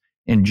fast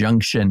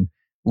injunction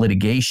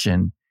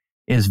litigation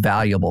is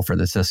valuable for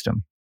the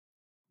system.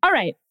 All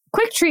right.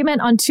 Quick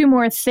treatment on 2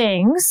 more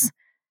things.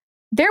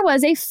 There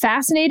was a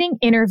fascinating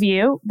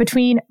interview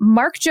between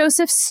Mark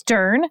Joseph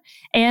Stern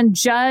and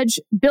Judge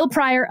Bill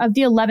Pryor of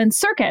the 11th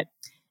Circuit.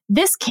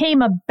 This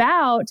came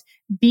about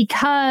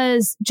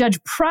because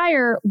Judge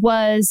Pryor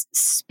was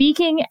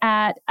speaking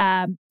at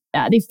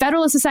the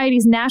Federalist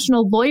Society's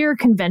National Lawyer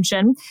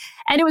Convention,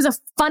 and it was a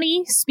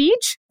funny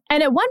speech.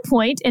 And at one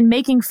point, in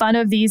making fun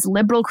of these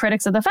liberal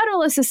critics of the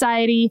Federalist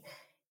Society,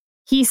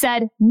 he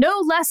said,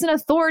 "No less an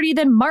authority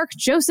than Mark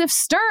Joseph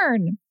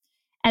Stern."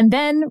 And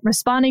then,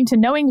 responding to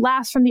knowing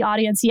laughs from the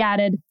audience, he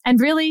added, "And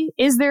really,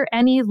 is there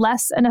any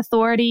less an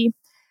authority?"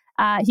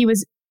 He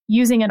was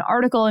using an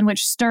article in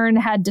which Stern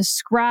had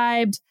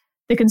described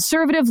the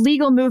conservative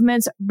legal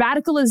movement's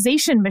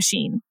radicalization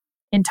machine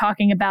in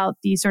talking about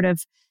the sort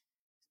of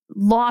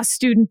law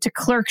student to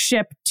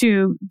clerkship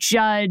to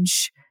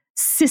judge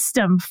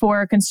system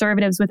for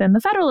conservatives within the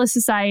Federalist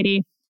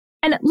Society.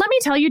 And let me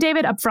tell you,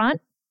 David, up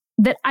front,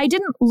 that I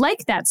didn't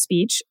like that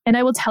speech, and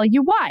I will tell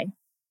you why.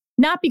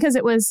 Not because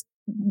it was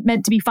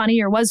meant to be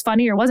funny or wasn't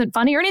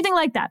funny or anything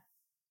like that.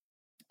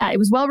 It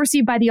was well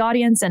received by the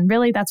audience, and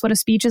really that's what a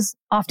speech is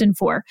often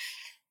for.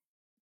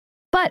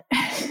 But,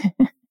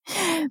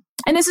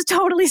 and this is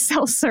totally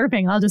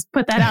self-serving, I'll just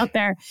put that out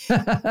there.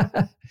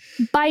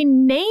 By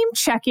name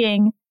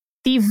checking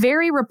the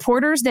very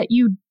reporters that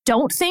you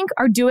don't think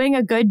are doing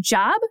a good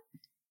job,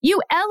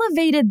 you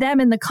elevated them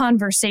in the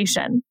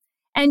conversation.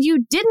 And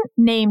you didn't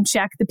name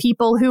check the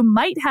people who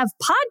might have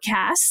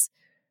podcasts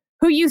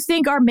who you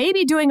think are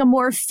maybe doing a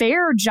more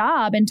fair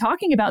job in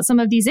talking about some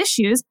of these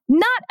issues,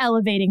 not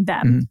elevating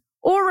them,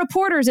 or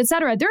reporters, et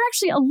cetera. There are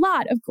actually a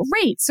lot of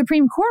great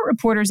Supreme Court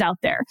reporters out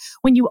there.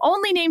 When you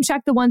only name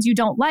check the ones you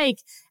don't like,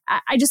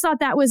 I just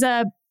thought that was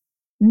a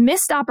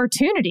missed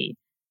opportunity.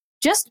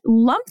 just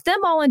lump them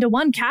all into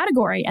one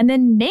category and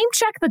then name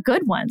check the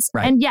good ones.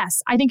 Right. And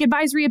yes, I think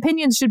advisory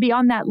opinions should be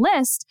on that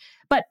list.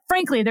 But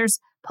frankly, there's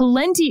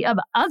plenty of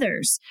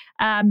others.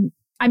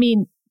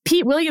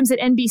 Pete Williams at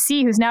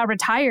NBC, who's now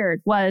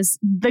retired, was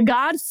the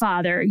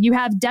godfather. You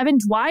have Devin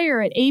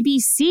Dwyer at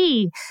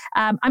ABC.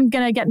 I'm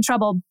going to get in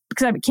trouble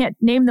because I can't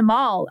name them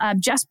all.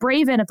 Jess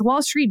Braven at the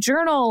Wall Street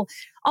Journal,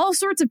 all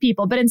sorts of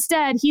people. But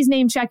instead, he's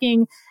name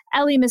checking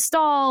Elie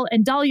Mystal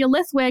and Dahlia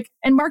Lithwick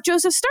and Mark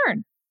Joseph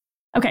Stern.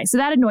 Okay, so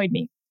that annoyed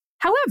me.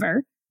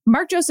 However,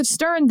 Mark Joseph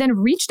Stern then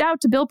reached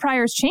out to Bill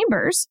Pryor's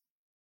chambers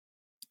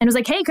and was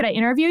like, hey, could I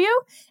interview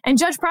you? And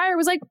Judge Pryor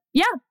was like,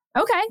 yeah,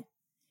 okay.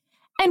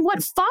 And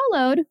what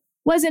followed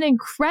was an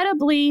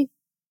incredibly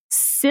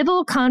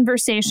civil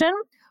conversation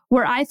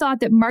where I thought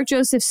that Mark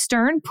Joseph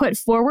Stern put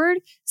forward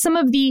some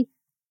of the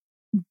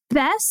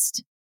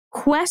best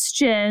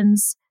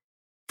questions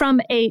from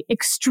a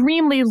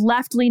extremely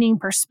left-leaning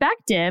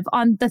perspective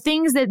on the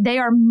things that they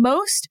are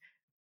most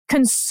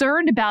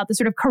concerned about, the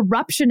sort of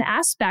corruption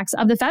aspects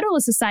of the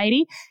Federalist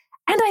Society.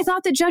 And I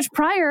thought that Judge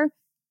Pryor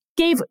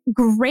gave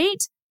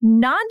great,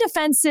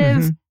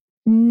 non-defensive,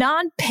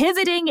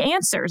 non-pivoting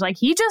answers. Like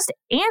he just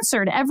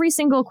answered every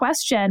single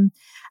question.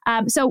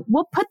 So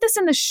we'll put this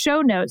in the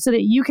show notes so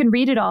that you can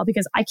read it all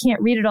because I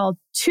can't read it all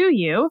to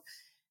you.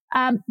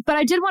 But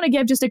I did want to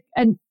give just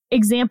an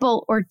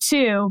example or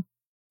two.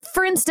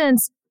 For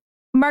instance,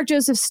 Mark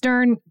Joseph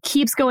Stern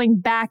keeps going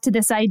back to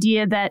this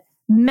idea that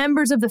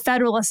members of the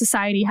Federalist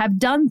Society have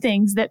done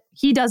things that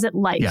he doesn't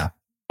like. Yeah.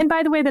 And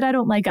by the way, that I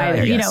don't like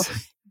either.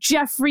 Yes.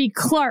 Jeffrey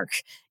Clark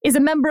is a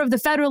member of the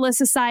Federalist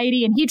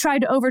Society and he tried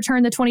to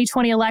overturn the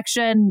 2020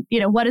 election.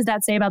 What does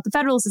that say about the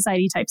Federalist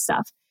Society type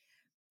stuff?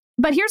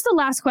 But here's the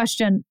last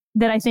question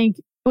that I think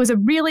was a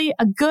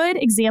good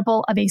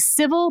example of a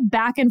civil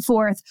back and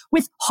forth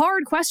with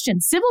hard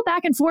questions. Civil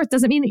back and forth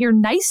doesn't mean that you're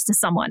nice to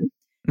someone.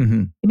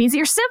 Mm-hmm. It means that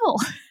you're civil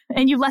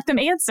and you let them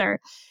answer.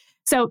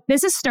 So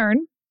this is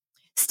Stern.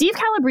 Steve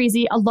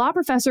Calabrese, a law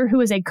professor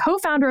who is a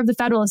co-founder of the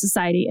Federalist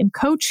Society and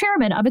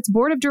co-chairman of its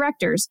board of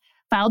directors,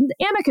 filed an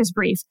amicus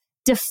brief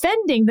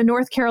defending the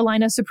North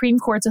Carolina Supreme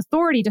Court's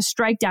authority to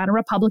strike down a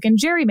Republican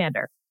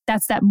gerrymander.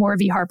 That's that Moore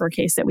v. Harper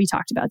case that we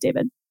talked about,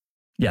 David.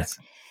 Yes.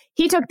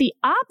 He took the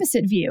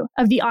opposite view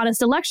of the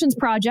Honest Elections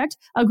Project,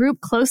 a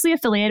group closely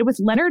affiliated with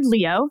Leonard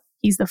Leo.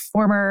 He's the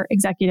former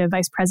executive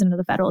vice president of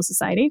the Federalist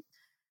Society,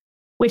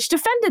 which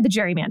defended the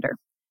gerrymander.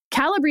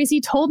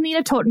 Calabrese told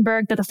Nina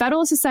Totenberg that the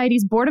Federalist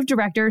Society's board of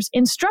directors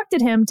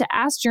instructed him to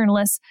ask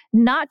journalists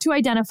not to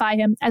identify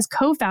him as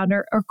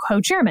co-founder or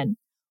co-chairman.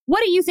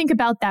 What do you think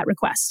about that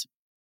request?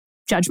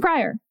 Judge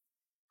Pryor.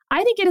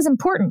 I think it is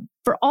important,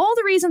 for all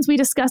the reasons we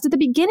discussed at the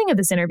beginning of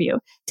this interview,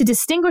 to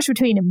distinguish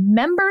between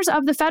members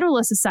of the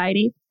Federalist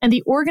Society and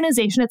the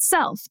organization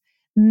itself.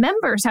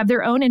 Members have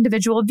their own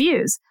individual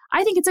views.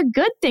 I think it's a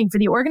good thing for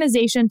the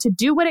organization to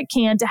do what it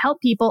can to help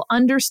people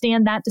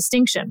understand that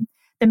distinction.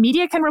 The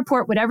media can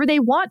report whatever they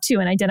want to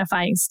in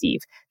identifying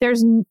Steve.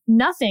 There's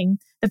nothing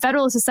the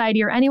Federalist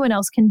Society or anyone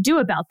else can do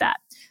about that.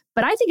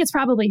 But I think it's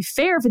probably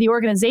fair for the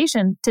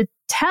organization to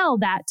tell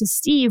that to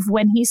Steve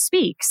when he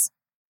speaks.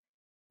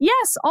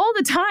 Yes, all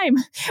the time.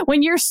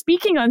 When you're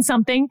speaking on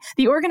something,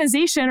 the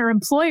organization or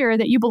employer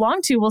that you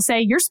belong to will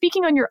say, you're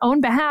speaking on your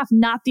own behalf,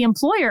 not the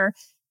employer.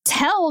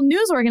 Tell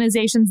news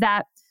organizations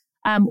that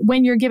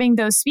when you're giving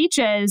those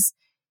speeches.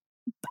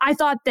 I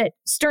thought that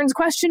Stern's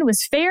question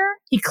was fair.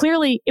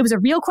 It was a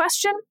real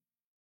question.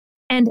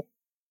 And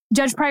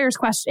Judge Pryor's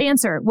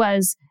answer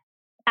was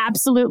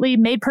absolutely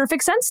made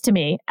perfect sense to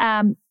me.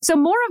 So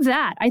more of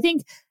that. I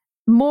think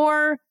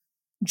more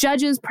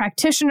judges,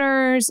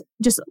 practitioners,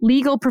 just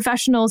legal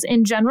professionals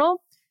in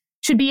general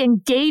should be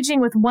engaging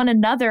with one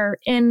another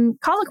in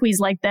colloquies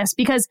like this,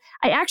 because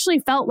I actually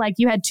felt like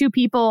you had two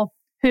people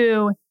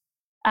who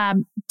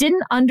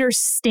didn't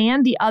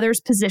understand the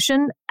other's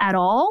position at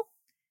all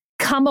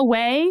come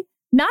away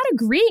not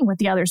agreeing with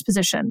the other's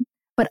position,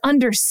 but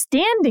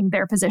understanding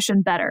their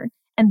position better.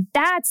 And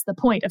that's the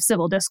point of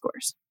civil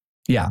discourse.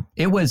 Yeah,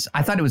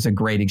 I thought it was a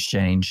great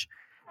exchange.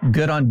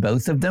 Good on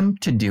both of them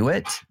to do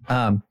it.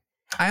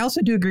 I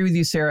also do agree with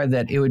you, Sarah,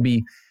 that it would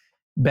be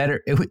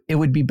better. It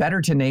would be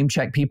better to name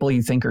check people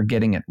you think are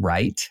getting it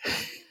right.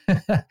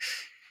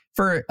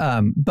 But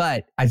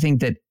I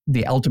think that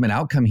the ultimate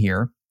outcome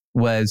here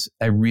was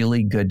a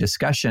really good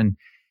discussion.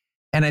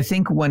 And I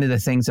think one of the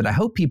things that I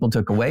hope people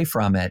took away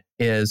from it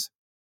is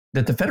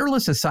that the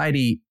Federalist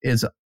Society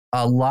is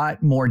a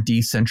lot more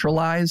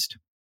decentralized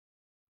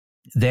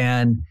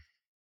than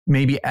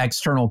maybe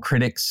external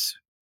critics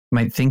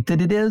might think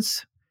that it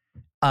is.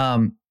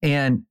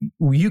 And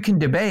you can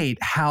debate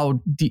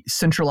how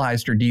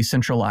centralized or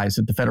decentralized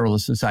that the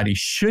Federalist Society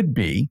should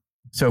be.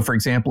 So, for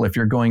example, if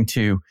you're going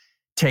to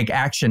take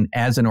action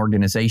as an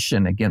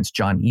organization against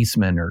John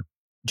Eastman or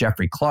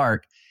Jeffrey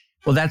Clark,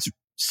 well, that's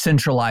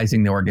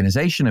centralizing the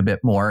organization a bit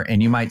more.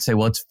 And you might say,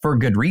 well, it's for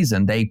good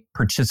reason. They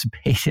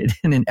participated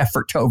in an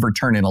effort to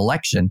overturn an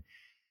election.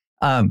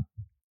 And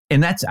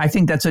I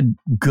think that's a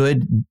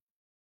good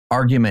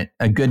argument,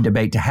 a good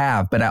debate to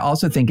have. But I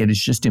also think it is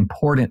just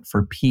important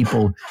for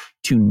people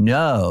to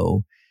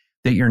know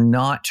that you're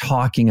not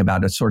talking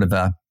about a sort of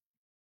a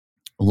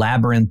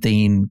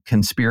labyrinthine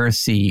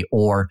conspiracy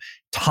or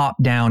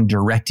top-down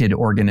directed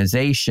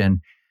organization.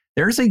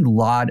 There's a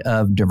lot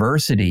of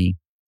diversity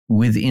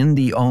within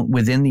the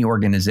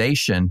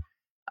organization,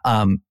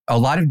 a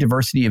lot of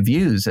diversity of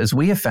views. As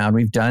we have found,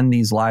 we've done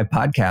these live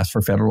podcasts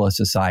for Federalist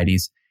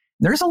Societies.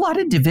 There's a lot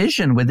of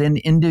division within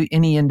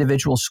any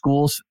individual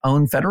school's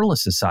own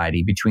Federalist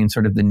Society between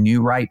sort of the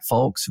new right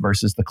folks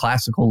versus the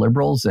classical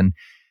liberals. And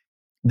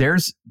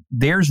there's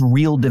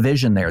real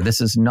division there.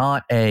 This is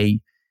not a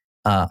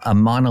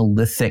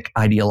monolithic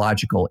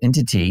ideological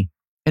entity.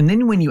 And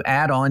then when you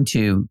add on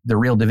to the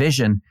real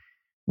division,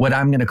 what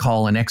I'm going to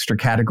call an extra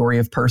category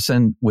of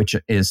person, which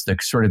is the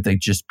sort of the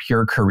just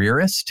pure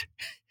careerist,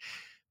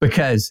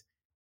 because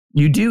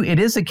it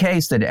is a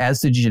case that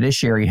as the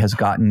judiciary has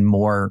gotten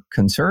more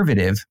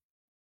conservative,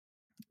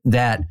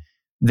 that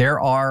there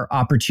are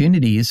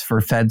opportunities for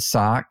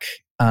FedSoc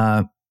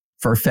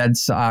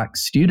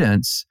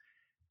students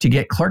to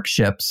get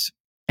clerkships.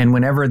 And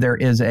whenever there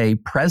is a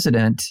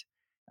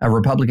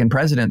Republican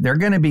president, they're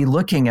going to be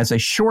looking as a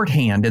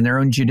shorthand in their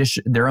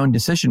own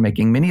decision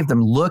making. Many of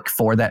them look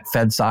for that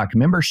FedSoc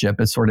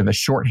membership as sort of a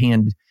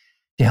shorthand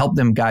to help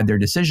them guide their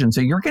decisions.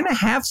 So you're going to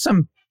have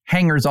some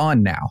hangers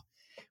on now.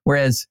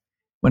 Whereas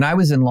when I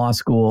was in law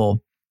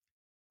school,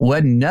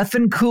 wasn't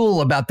nothing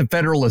cool about the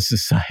Federalist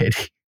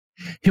Society.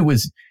 It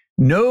was,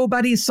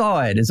 nobody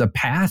saw it as a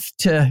path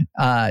to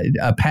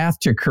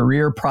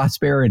career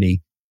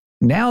prosperity.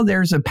 Now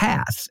there's a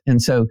path.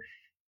 And so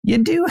you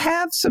do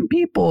have some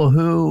people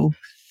who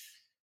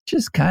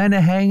just kind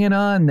of hanging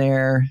on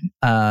there,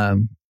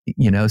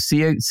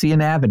 see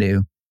an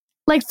avenue.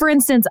 Like, for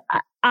instance,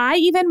 I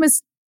even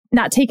was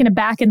not taken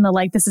aback in the,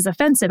 like, this is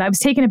offensive. I was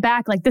taken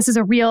aback, like, this is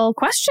a real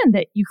question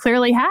that you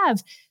clearly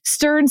have.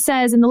 Stern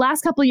says, in the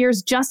last couple of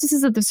years,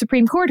 justices of the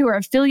Supreme Court who are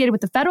affiliated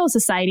with the Federalist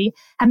Society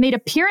have made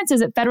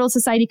appearances at Federalist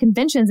Society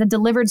conventions and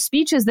delivered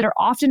speeches that are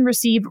often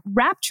received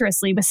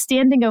rapturously with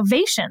standing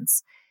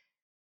ovations.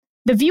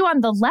 The view on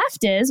the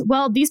left is,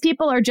 well, these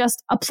people are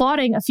just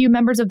applauding a few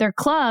members of their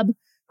club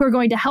who are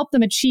going to help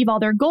them achieve all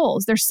their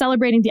goals. They're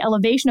celebrating the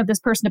elevation of this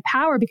person to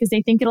power because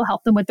they think it'll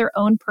help them with their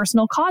own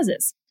personal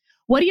causes.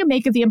 What do you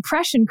make of the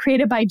impression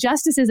created by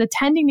justices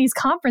attending these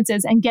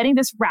conferences and getting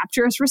this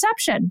rapturous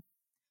reception?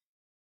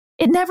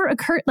 It never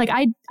occurred. Like,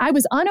 I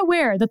was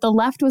unaware that the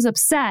left was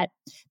upset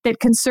that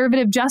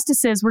conservative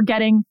justices were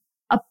getting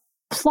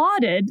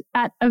applauded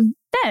at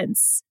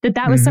events,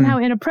 that was somehow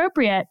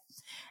inappropriate.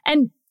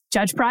 And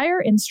Judge Breyer,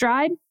 in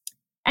stride,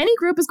 any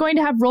group is going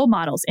to have role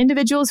models,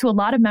 individuals who a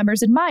lot of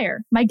members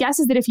admire. My guess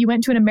is that if you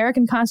went to an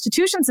American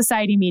Constitution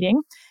Society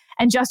meeting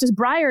and Justice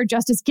Breyer,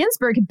 Justice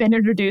Ginsburg had been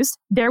introduced,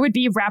 there would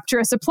be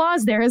rapturous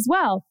applause there as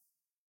well.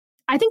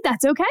 I think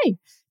that's okay.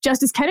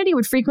 Justice Kennedy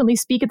would frequently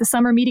speak at the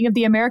summer meeting of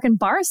the American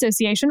Bar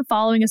Association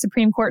following a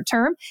Supreme Court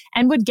term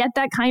and would get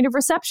that kind of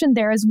reception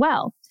there as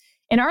well.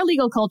 In our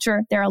legal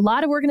culture, there are a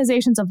lot of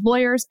organizations of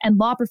lawyers and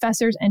law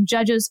professors and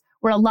judges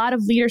where a lot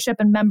of leadership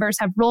and members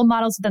have role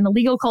models within the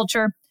legal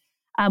culture.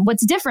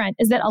 What's different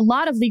is that a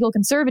lot of legal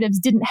conservatives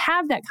didn't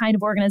have that kind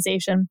of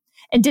organization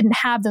and didn't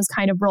have those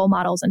kind of role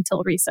models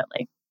until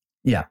recently.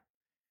 Yeah.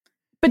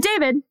 But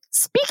David,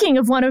 speaking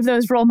of one of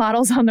those role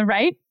models on the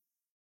right,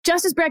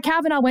 Justice Brett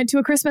Kavanaugh went to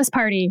a Christmas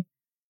party.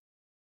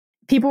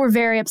 People were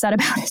very upset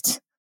about it.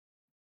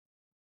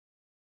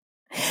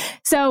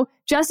 So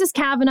Justice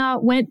Kavanaugh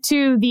went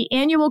to the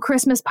annual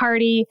Christmas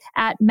party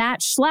at Matt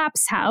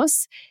Schlapp's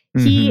house.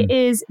 He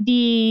is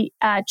the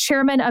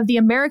chairman of the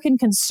American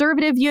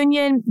Conservative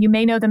Union. You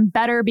may know them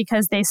better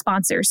because they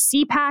sponsor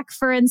CPAC,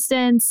 for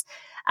instance.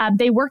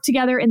 They worked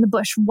together in the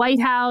Bush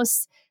White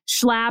House.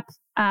 Schlapp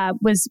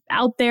was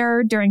out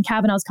there during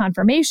Kavanaugh's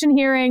confirmation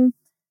hearing.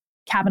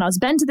 Kavanaugh's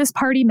been to this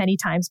party many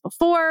times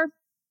before.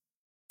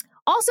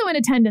 Also in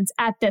attendance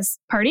at this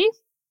party,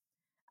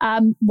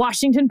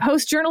 Washington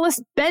Post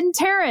journalist Ben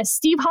Terrace,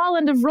 Steve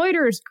Holland of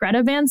Reuters,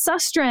 Greta Van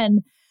Susteren,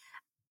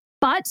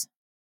 but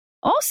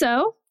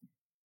also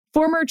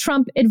former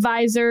Trump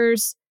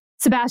advisors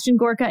Sebastian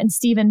Gorka and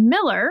Stephen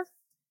Miller.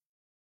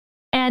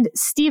 And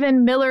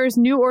Stephen Miller's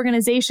new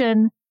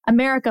organization,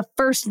 America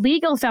First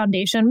Legal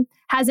Foundation,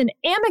 has an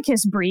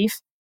amicus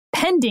brief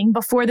pending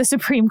before the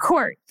Supreme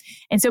Court.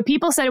 And so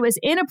people said it was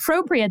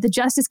inappropriate that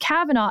Justice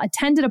Kavanaugh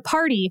attended a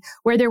party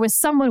where there was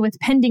someone with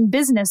pending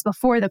business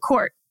before the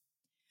court.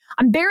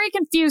 I'm very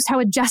confused how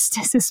a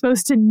justice is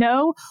supposed to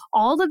know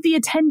all of the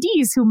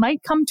attendees who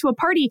might come to a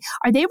party.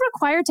 Are they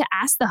required to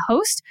ask the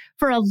host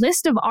for a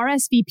list of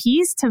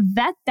RSVPs to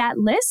vet that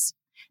list?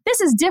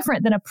 This is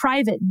different than a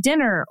private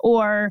dinner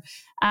or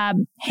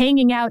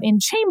hanging out in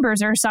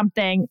chambers or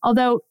something.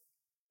 Although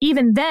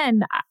even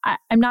then,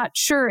 I'm not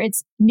sure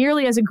it's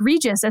nearly as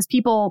egregious as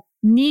people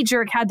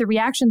knee-jerk had the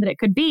reaction that it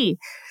could be.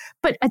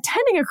 But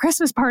attending a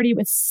Christmas party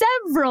with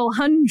several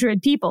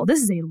hundred people,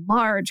 this is a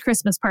large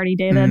Christmas party,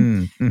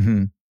 David.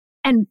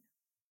 And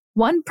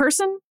one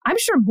person, I'm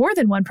sure more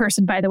than one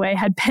person, by the way,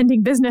 had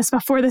pending business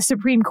before the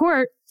Supreme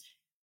Court.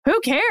 Who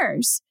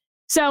cares?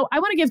 So I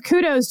want to give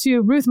kudos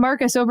to Ruth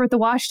Marcus over at the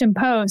Washington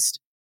Post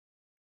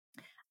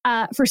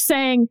for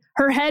saying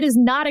her head is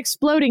not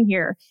exploding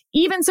here.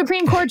 Even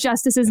Supreme Court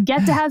justices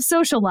get to have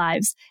social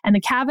lives, and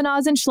the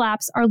Kavanaughs and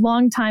Schlapps are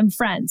longtime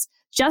friends.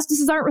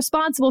 Justices aren't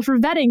responsible for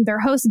vetting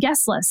their host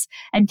guest lists,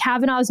 and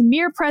Kavanaugh's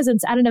mere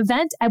presence at an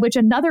event at which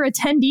another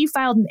attendee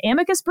filed an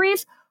amicus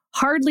brief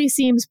hardly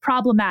seems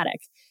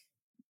problematic.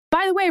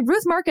 By the way,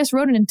 Ruth Marcus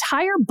wrote an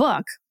entire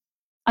book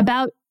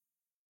about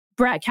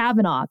Brett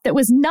Kavanaugh that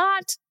was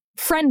not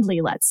friendly,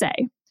 let's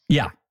say.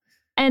 Yeah.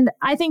 And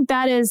I think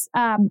that is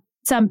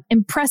some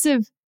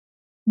impressive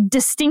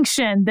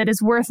distinction that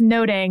is worth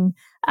noting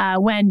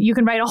when you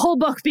can write a whole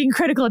book being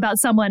critical about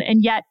someone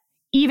and yet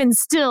even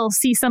still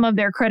see some of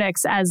their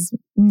critics as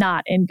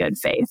not in good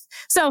faith.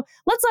 So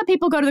let's let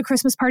people go to the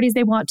Christmas parties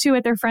they want to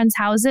at their friends'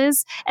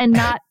 houses and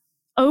not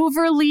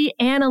overly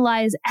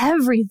analyze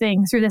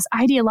everything through this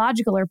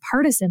ideological or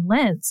partisan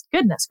lens.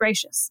 Goodness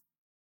gracious.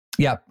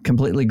 Yeah,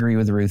 completely agree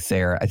with Ruth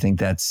there. I think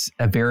that's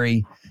a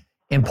very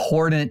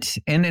important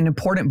and an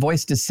important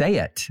voice to say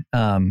it.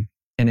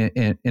 And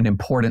an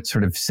important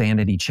sort of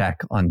sanity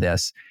check on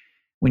this.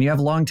 When you have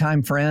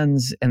longtime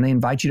friends and they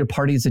invite you to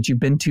parties that you've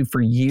been to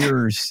for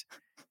years,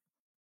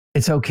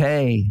 it's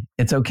okay.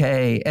 It's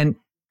okay.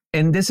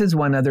 And this is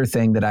one other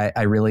thing that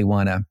I really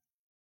want to,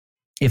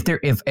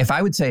 if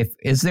I would say,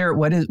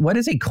 what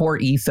is a core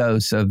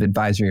ethos of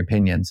advisory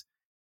opinions?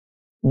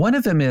 One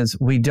of them is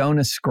we don't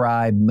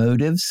ascribe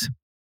motives.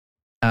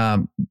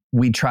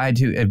 We try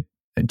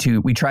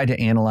to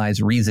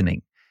analyze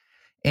reasoning.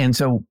 And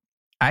so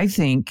I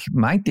think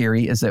my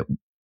theory is that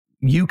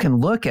you can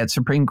look at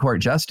Supreme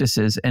Court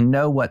justices and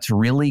know what's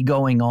really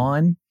going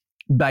on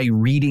by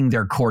reading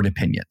their court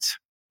opinions.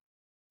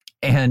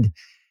 And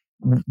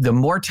the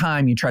more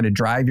time you try to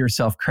drive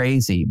yourself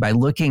crazy by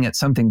looking at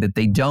something that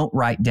they don't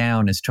write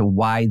down as to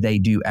why they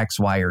do X,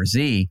 Y, or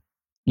Z,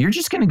 you're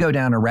just going to go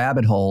down a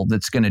rabbit hole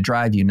that's going to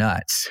drive you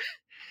nuts.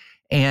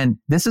 And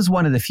this is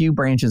one of the few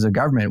branches of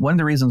government. One of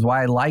the reasons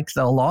why I like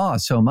the law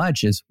so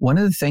much is one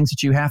of the things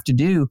that you have to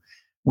do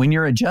when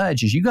you're a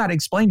judge is you got to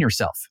explain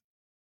yourself.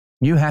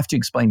 You have to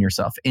explain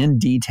yourself in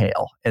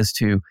detail as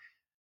to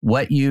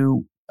what's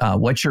your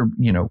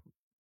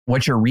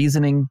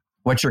reasoning,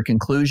 what's your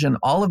conclusion.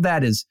 All of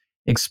that is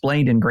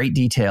explained in great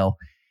detail.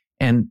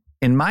 And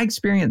in my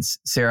experience,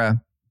 Sarah,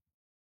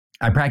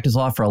 I practiced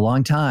law for a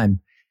long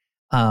time.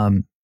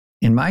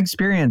 In my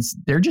experience,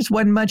 there just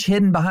wasn't much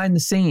hidden behind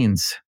the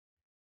scenes,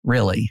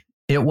 really.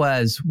 It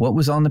was what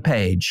was on the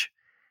page.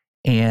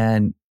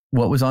 And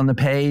what was on the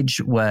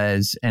page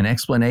was an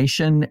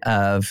explanation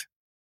of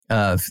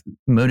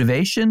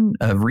motivation,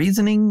 of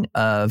reasoning,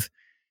 of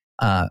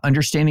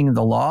understanding of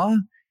the law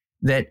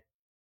that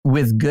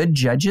with good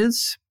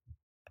judges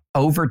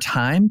over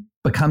time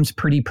becomes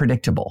pretty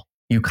predictable.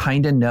 You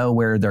kind of know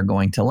where they're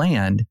going to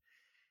land,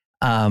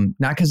 not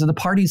because of the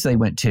parties they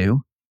went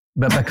to,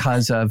 but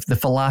because of the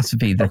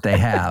philosophy that they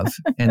have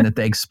and that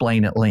they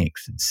explain at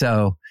length.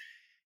 So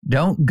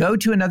don't go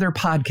to another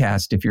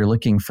podcast if you're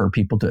looking for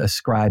people to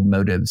ascribe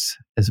motives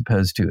as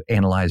opposed to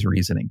analyze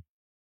reasoning.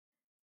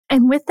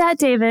 And with that,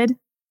 David,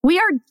 we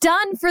are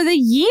done for the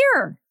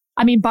year.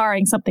 I mean,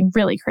 barring something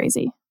really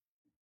crazy.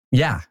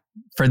 Yeah,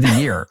 for the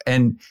year.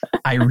 And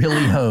I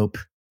really hope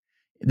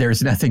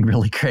there's nothing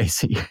really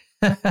crazy.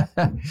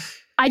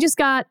 I just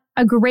got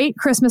a great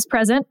Christmas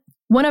present.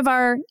 One of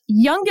our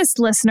youngest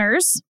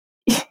listeners,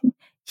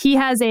 he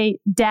has a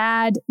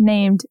dad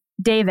named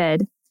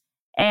David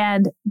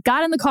and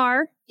got in the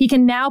car. He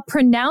can now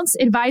pronounce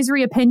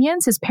advisory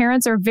opinions. His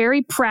parents are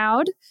very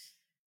proud.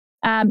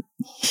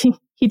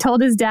 He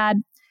told his dad,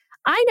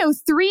 I know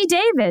 3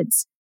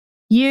 Davids.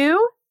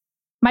 You,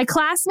 my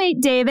classmate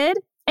David,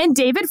 and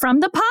David from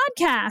the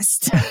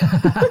podcast.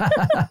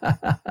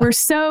 We're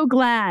so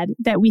glad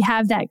that we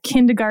have that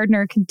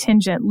kindergartner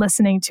contingent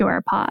listening to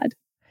our pod.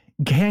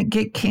 Can't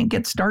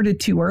get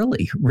started too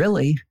early,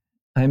 really.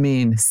 I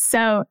mean.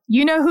 So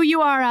you know who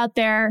you are out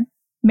there.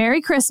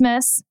 Merry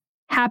Christmas.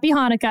 Happy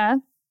Hanukkah.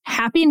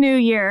 Happy New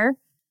Year.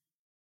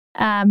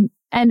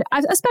 And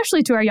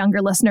especially to our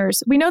younger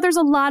listeners, we know there's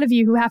a lot of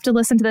you who have to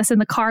listen to this in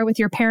the car with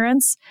your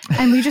parents,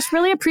 and we just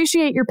really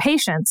appreciate your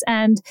patience.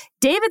 And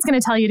David's going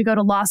to tell you to go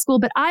to law school,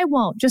 but I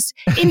won't. Just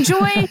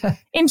enjoy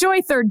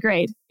 3rd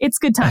grade. It's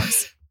good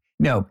times.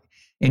 No,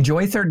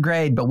 enjoy 3rd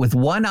grade, but with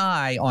one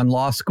eye on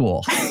law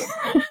school. I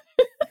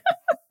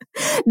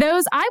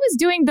was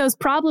doing those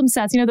problem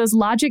sets, those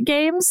logic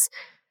games.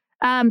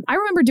 I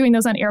remember doing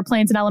those on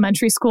airplanes in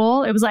elementary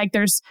school. It was like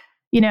there's,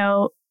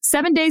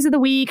 7 days of the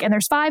week, and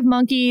there's 5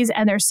 monkeys,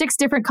 and there's 6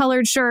 different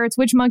colored shirts.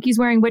 Which monkey's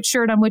wearing which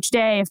shirt on which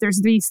day? If there's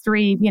these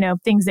 3,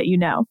 things that you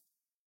know.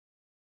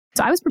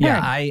 So I was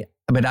prepared. Yeah,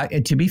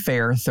 but to be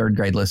fair, 3rd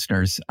grade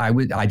listeners, I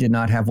did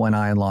not have one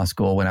eye in law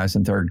school when I was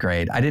in 3rd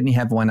grade. I didn't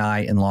have one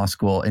eye in law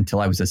school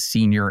until I was a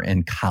senior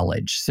in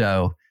college.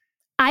 So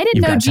I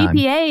didn't know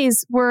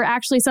GPAs were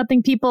actually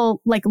something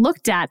people like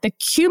looked at. The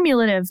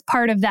cumulative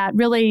part of that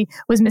really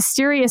was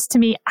mysterious to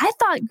me. I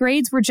thought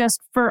grades were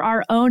just for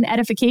our own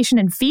edification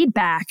and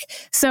feedback.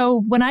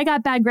 So when I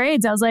got bad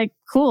grades, I was like,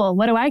 cool,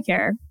 what do I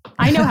care?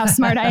 I know how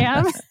smart I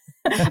am.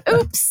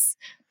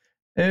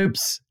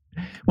 Oops.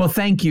 Well,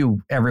 thank you,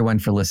 everyone,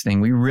 for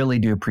listening. We really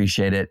do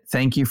appreciate it.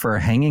 Thank you for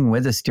hanging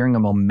with us during a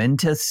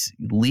momentous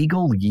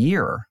legal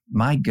year.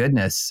 My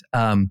goodness.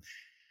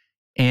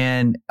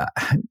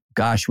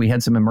 Gosh, we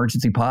had some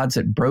emergency pods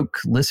that broke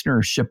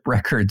listenership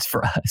records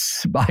for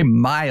us by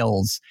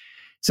miles.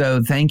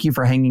 So thank you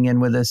for hanging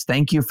in with us.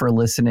 Thank you for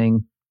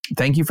listening.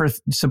 Thank you for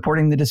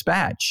supporting the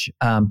Dispatch.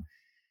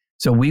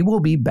 So we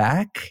will be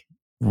back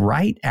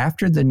right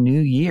after the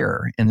new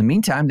year. In the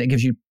meantime, that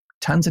gives you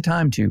tons of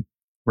time to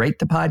rate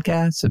the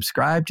podcast,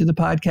 subscribe to the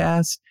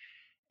podcast,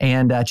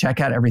 and check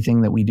out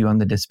everything that we do on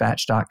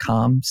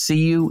thedispatch.com. See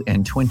you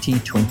in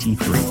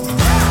 2023.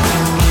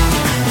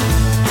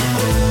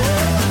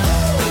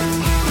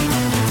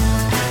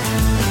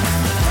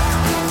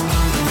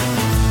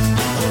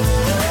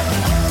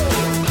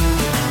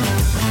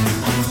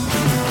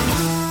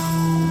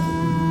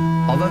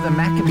 Although the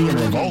Maccabean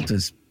Revolt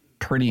is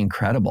pretty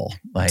incredible.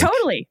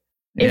 Totally.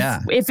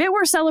 If it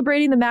were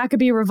celebrating the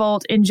Maccabee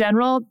Revolt in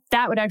general,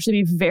 that would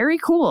actually be very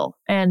cool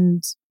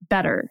and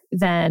better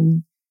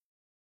than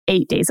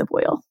 8 Days of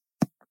Oil.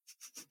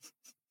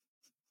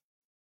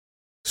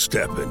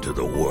 Step into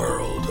the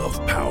world of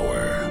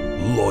power,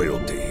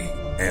 loyalty,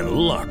 and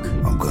luck.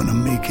 I'm going to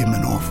make him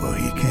an offer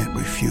he can't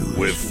refuse.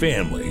 With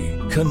family,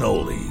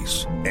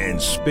 cannolis, and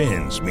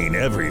spins mean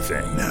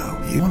everything. Now,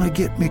 you want to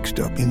get mixed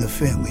up in the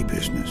family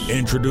business.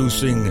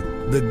 Introducing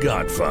The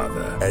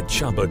Godfather at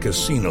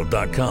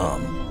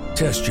ChumbaCasino.com.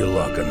 Test your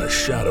luck in the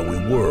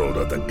shadowy world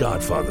of The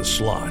Godfather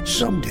slot.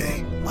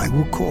 Someday, I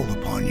will call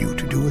upon you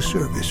to do a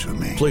service for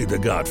me. Play The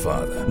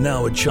Godfather,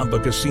 now at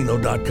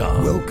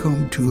ChumbaCasino.com.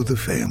 Welcome to the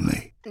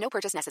family. No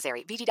purchase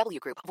necessary. VGW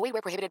Group. Void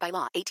where prohibited by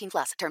law.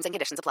 18+. Terms and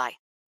conditions apply.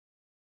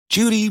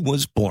 Judy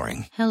was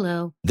boring.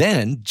 Hello.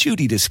 Then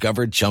Judy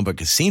discovered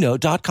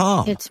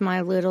ChumbaCasino.com. It's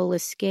my little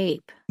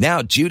escape.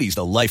 Now Judy's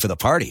the life of the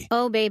party.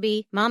 Oh,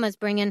 baby, mama's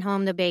bringing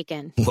home the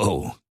bacon.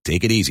 Whoa,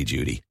 take it easy,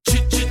 Judy.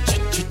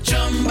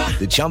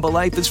 The Chumba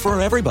life is for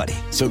everybody.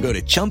 So go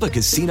to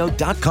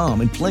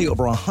ChumbaCasino.com and play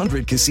over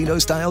 100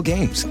 casino-style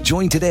games.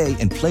 Join today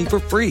and play for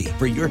free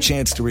for your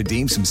chance to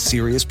redeem some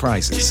serious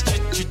prizes.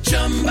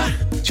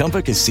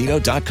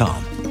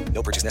 ChumbaCasino.com.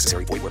 No purchase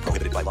necessary. Void where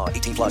prohibited by law.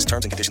 18+.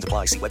 Terms and conditions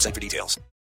apply. See website for details.